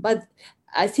 But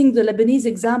I think the Lebanese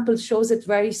example shows it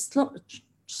very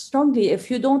strongly. If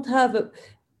you don't have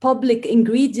public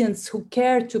ingredients who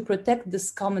care to protect this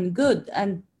common good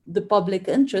and the public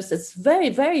interest, it's very,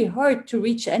 very hard to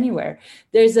reach anywhere.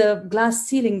 There's a glass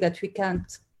ceiling that we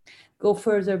can't go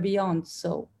further beyond.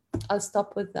 So I'll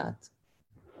stop with that.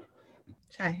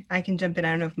 I can jump in. I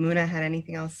don't know if Muna had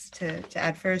anything else to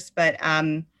add first, but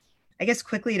I guess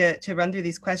quickly to run through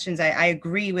these questions, I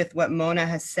agree with what Mona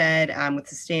has said with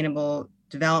sustainable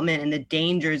development and the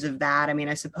dangers of that. I mean,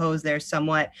 I suppose there's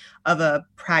somewhat of a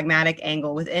pragmatic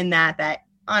angle within that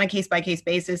on a case-by-case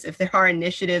basis, if there are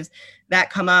initiatives that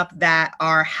come up that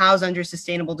are housed under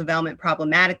sustainable development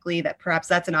problematically, that perhaps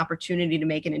that's an opportunity to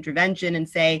make an intervention and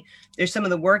say, there's some of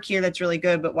the work here that's really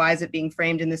good, but why is it being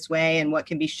framed in this way, and what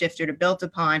can be shifted or built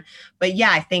upon? But yeah,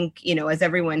 I think, as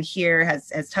everyone here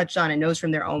has touched on and knows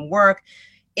from their own work,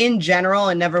 in general,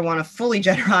 and never want to fully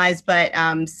generalize, but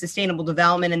sustainable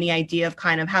development and the idea of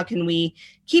kind of how can we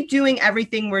keep doing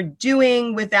everything we're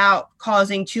doing without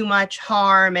causing too much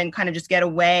harm and kind of just get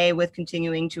away with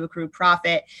continuing to accrue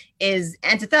profit is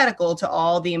antithetical to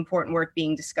all the important work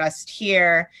being discussed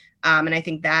here. And I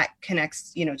think that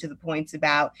connects, to the points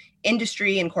about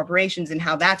industry and corporations and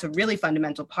how that's a really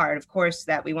fundamental part, of course,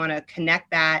 that we want to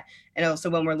connect that. And also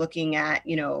when we're looking at,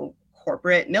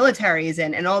 corporate militaries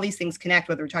and all these things connect,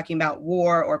 whether we're talking about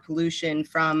war or pollution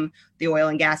from the oil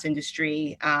and gas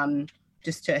industry,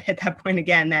 just to hit that point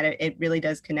again, that it really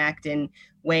does connect in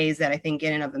ways that I think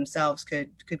in and of themselves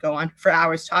could go on for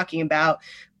hours talking about.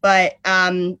 But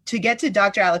to get to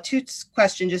Dr. Alatoot's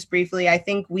question just briefly, I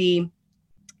think we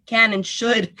can and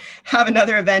should have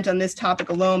another event on this topic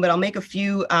alone, but I'll make a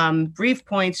few brief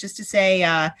points just to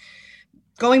say,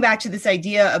 going back to this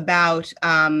idea about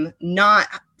not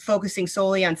focusing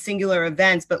solely on singular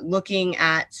events, but looking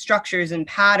at structures and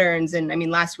patterns. And I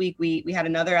mean, last week we had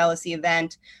another LSE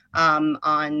event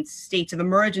on states of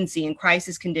emergency and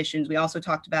crisis conditions. We also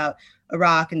talked about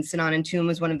Iraq, and Sinan Antoum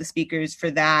was one of the speakers for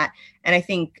that. And I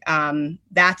think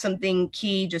that's something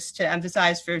key just to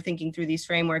emphasize for thinking through these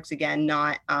frameworks, again,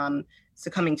 not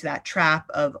succumbing to that trap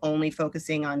of only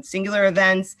focusing on singular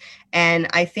events. And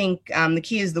I think the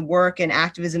key is the work and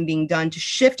activism being done to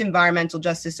shift environmental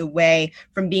justice away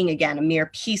from being, again, a mere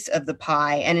piece of the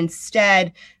pie, and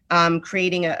instead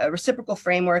creating a reciprocal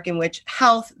framework in which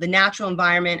health, the natural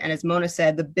environment, and as Mona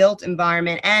said, the built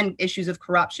environment and issues of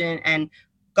corruption and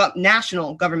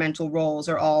national governmental roles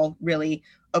are all really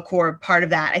a core part of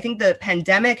that. I think the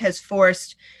pandemic has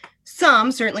forced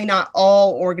some, certainly not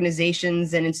all,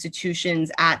 organizations and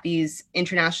institutions at these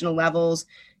international levels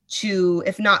to,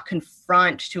 if not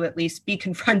confront, to at least be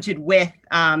confronted with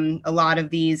a lot of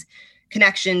these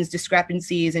connections,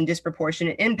 discrepancies, and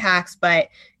disproportionate impacts. But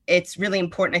it's really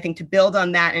important, I think, to build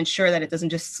on that and ensure that it doesn't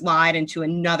just slide into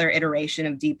another iteration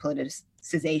of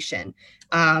depoliticization.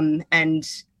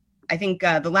 And I think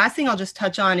the last thing I'll just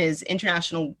touch on is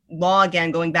international law, again,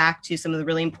 going back to some of the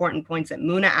really important points that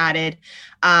Muna added.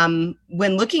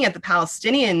 When looking at the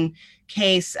Palestinian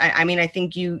case, I mean, I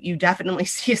think you definitely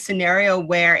see a scenario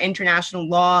where international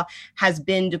law has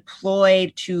been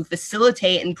deployed to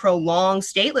facilitate and prolong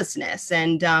statelessness.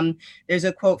 And there's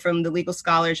a quote from the legal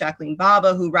scholar Jacqueline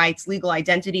Baba, who writes, "Legal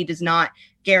identity does not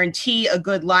guarantee a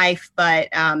good life, but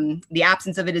the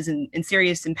absence of it is an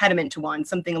serious impediment to one,"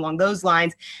 something along those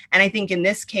lines. And I think in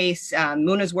this case,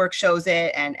 Muna's work shows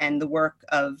it, and the work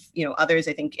of others,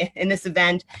 I think, in this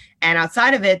event and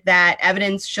outside of it, that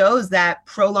evidence shows that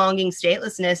prolonging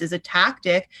statelessness is a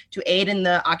tactic to aid in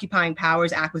the occupying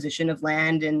powers' acquisition of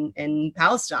land in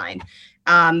Palestine.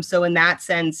 So in that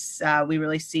sense, we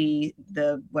really see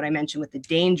what I mentioned with the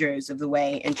dangers of the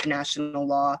way international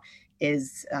law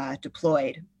is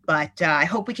deployed. But I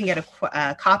hope we can get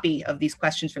a copy of these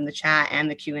questions from the chat and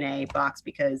the Q&A box,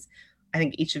 because I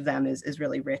think each of them is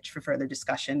really rich for further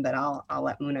discussion. But I'll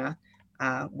let Muna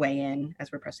weigh in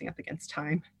as we're pressing up against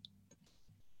time.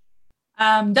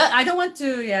 I don't want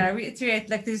to reiterate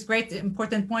like these great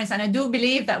important points, and I do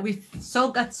believe that we've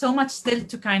got so much still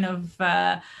to kind of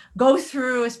go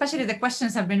through. Especially the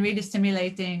questions have been really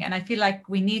stimulating, and I feel like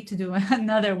we need to do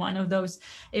another one of those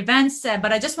events.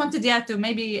 But I just wanted to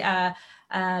maybe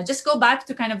just go back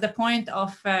to kind of the point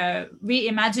of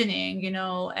reimagining,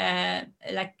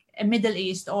 like a Middle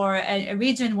East or a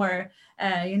region where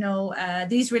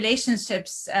these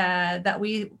relationships that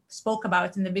we spoke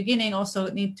about in the beginning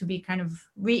also need to be kind of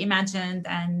reimagined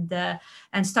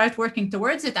and start working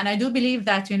towards it. And I do believe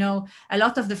that, a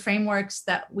lot of the frameworks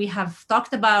that we have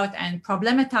talked about and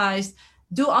problematized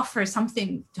do offer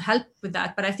something to help with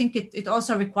that. But I think it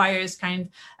also requires kind of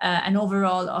an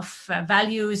overall of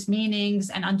values, meanings,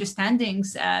 and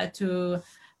understandings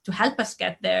to help us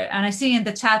get there. And I see in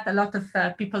the chat a lot of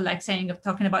people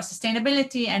talking about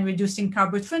sustainability and reducing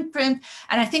carbon footprint.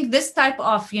 And I think this type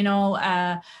of,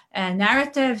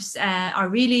 narratives are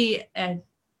really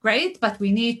great, but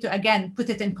we need to, again, put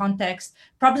it in context,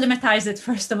 problematize it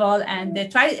first of all, and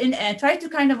try to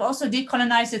kind of also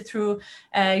decolonize it through,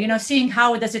 seeing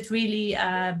how does it really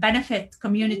benefit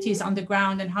communities on the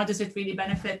ground, and how does it really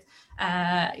benefit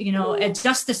a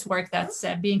justice work that's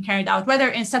being carried out, whether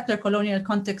in settler colonial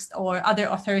context or other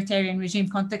authoritarian regime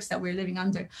context that we're living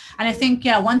under. And I think,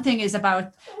 one thing is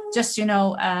about just,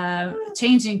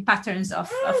 changing patterns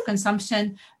of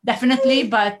consumption, definitely,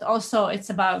 but also it's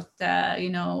about,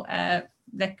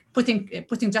 like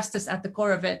putting justice at the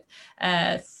core of it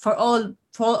for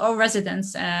all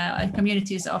residents and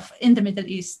communities in the Middle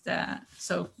East.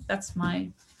 So that's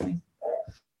my point.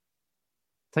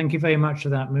 Thank you very much for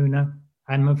that, Muna.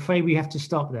 And I'm afraid we have to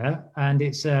stop there. And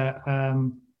it's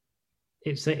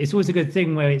always a good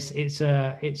thing where it's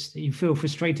you feel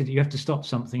frustrated that you have to stop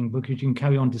something because you can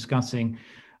carry on discussing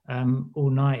all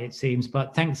night, it seems.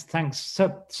 But thanks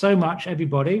so much,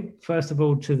 everybody. First of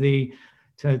all, to the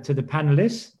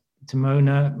panelists, to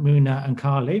Muna, and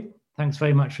Carly. Thanks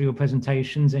very much for your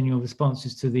presentations and your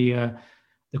responses to the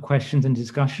questions and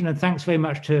discussion. And thanks very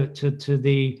much to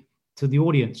the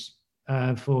audience.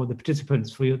 For the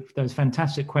participants, for those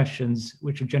fantastic questions,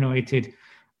 which have generated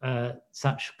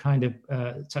such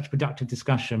productive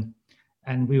discussion.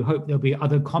 And we hope there'll be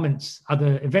other comments,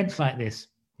 other events like this.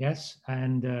 Yes,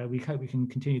 and we hope we can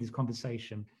continue this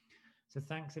conversation. So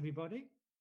thanks, everybody.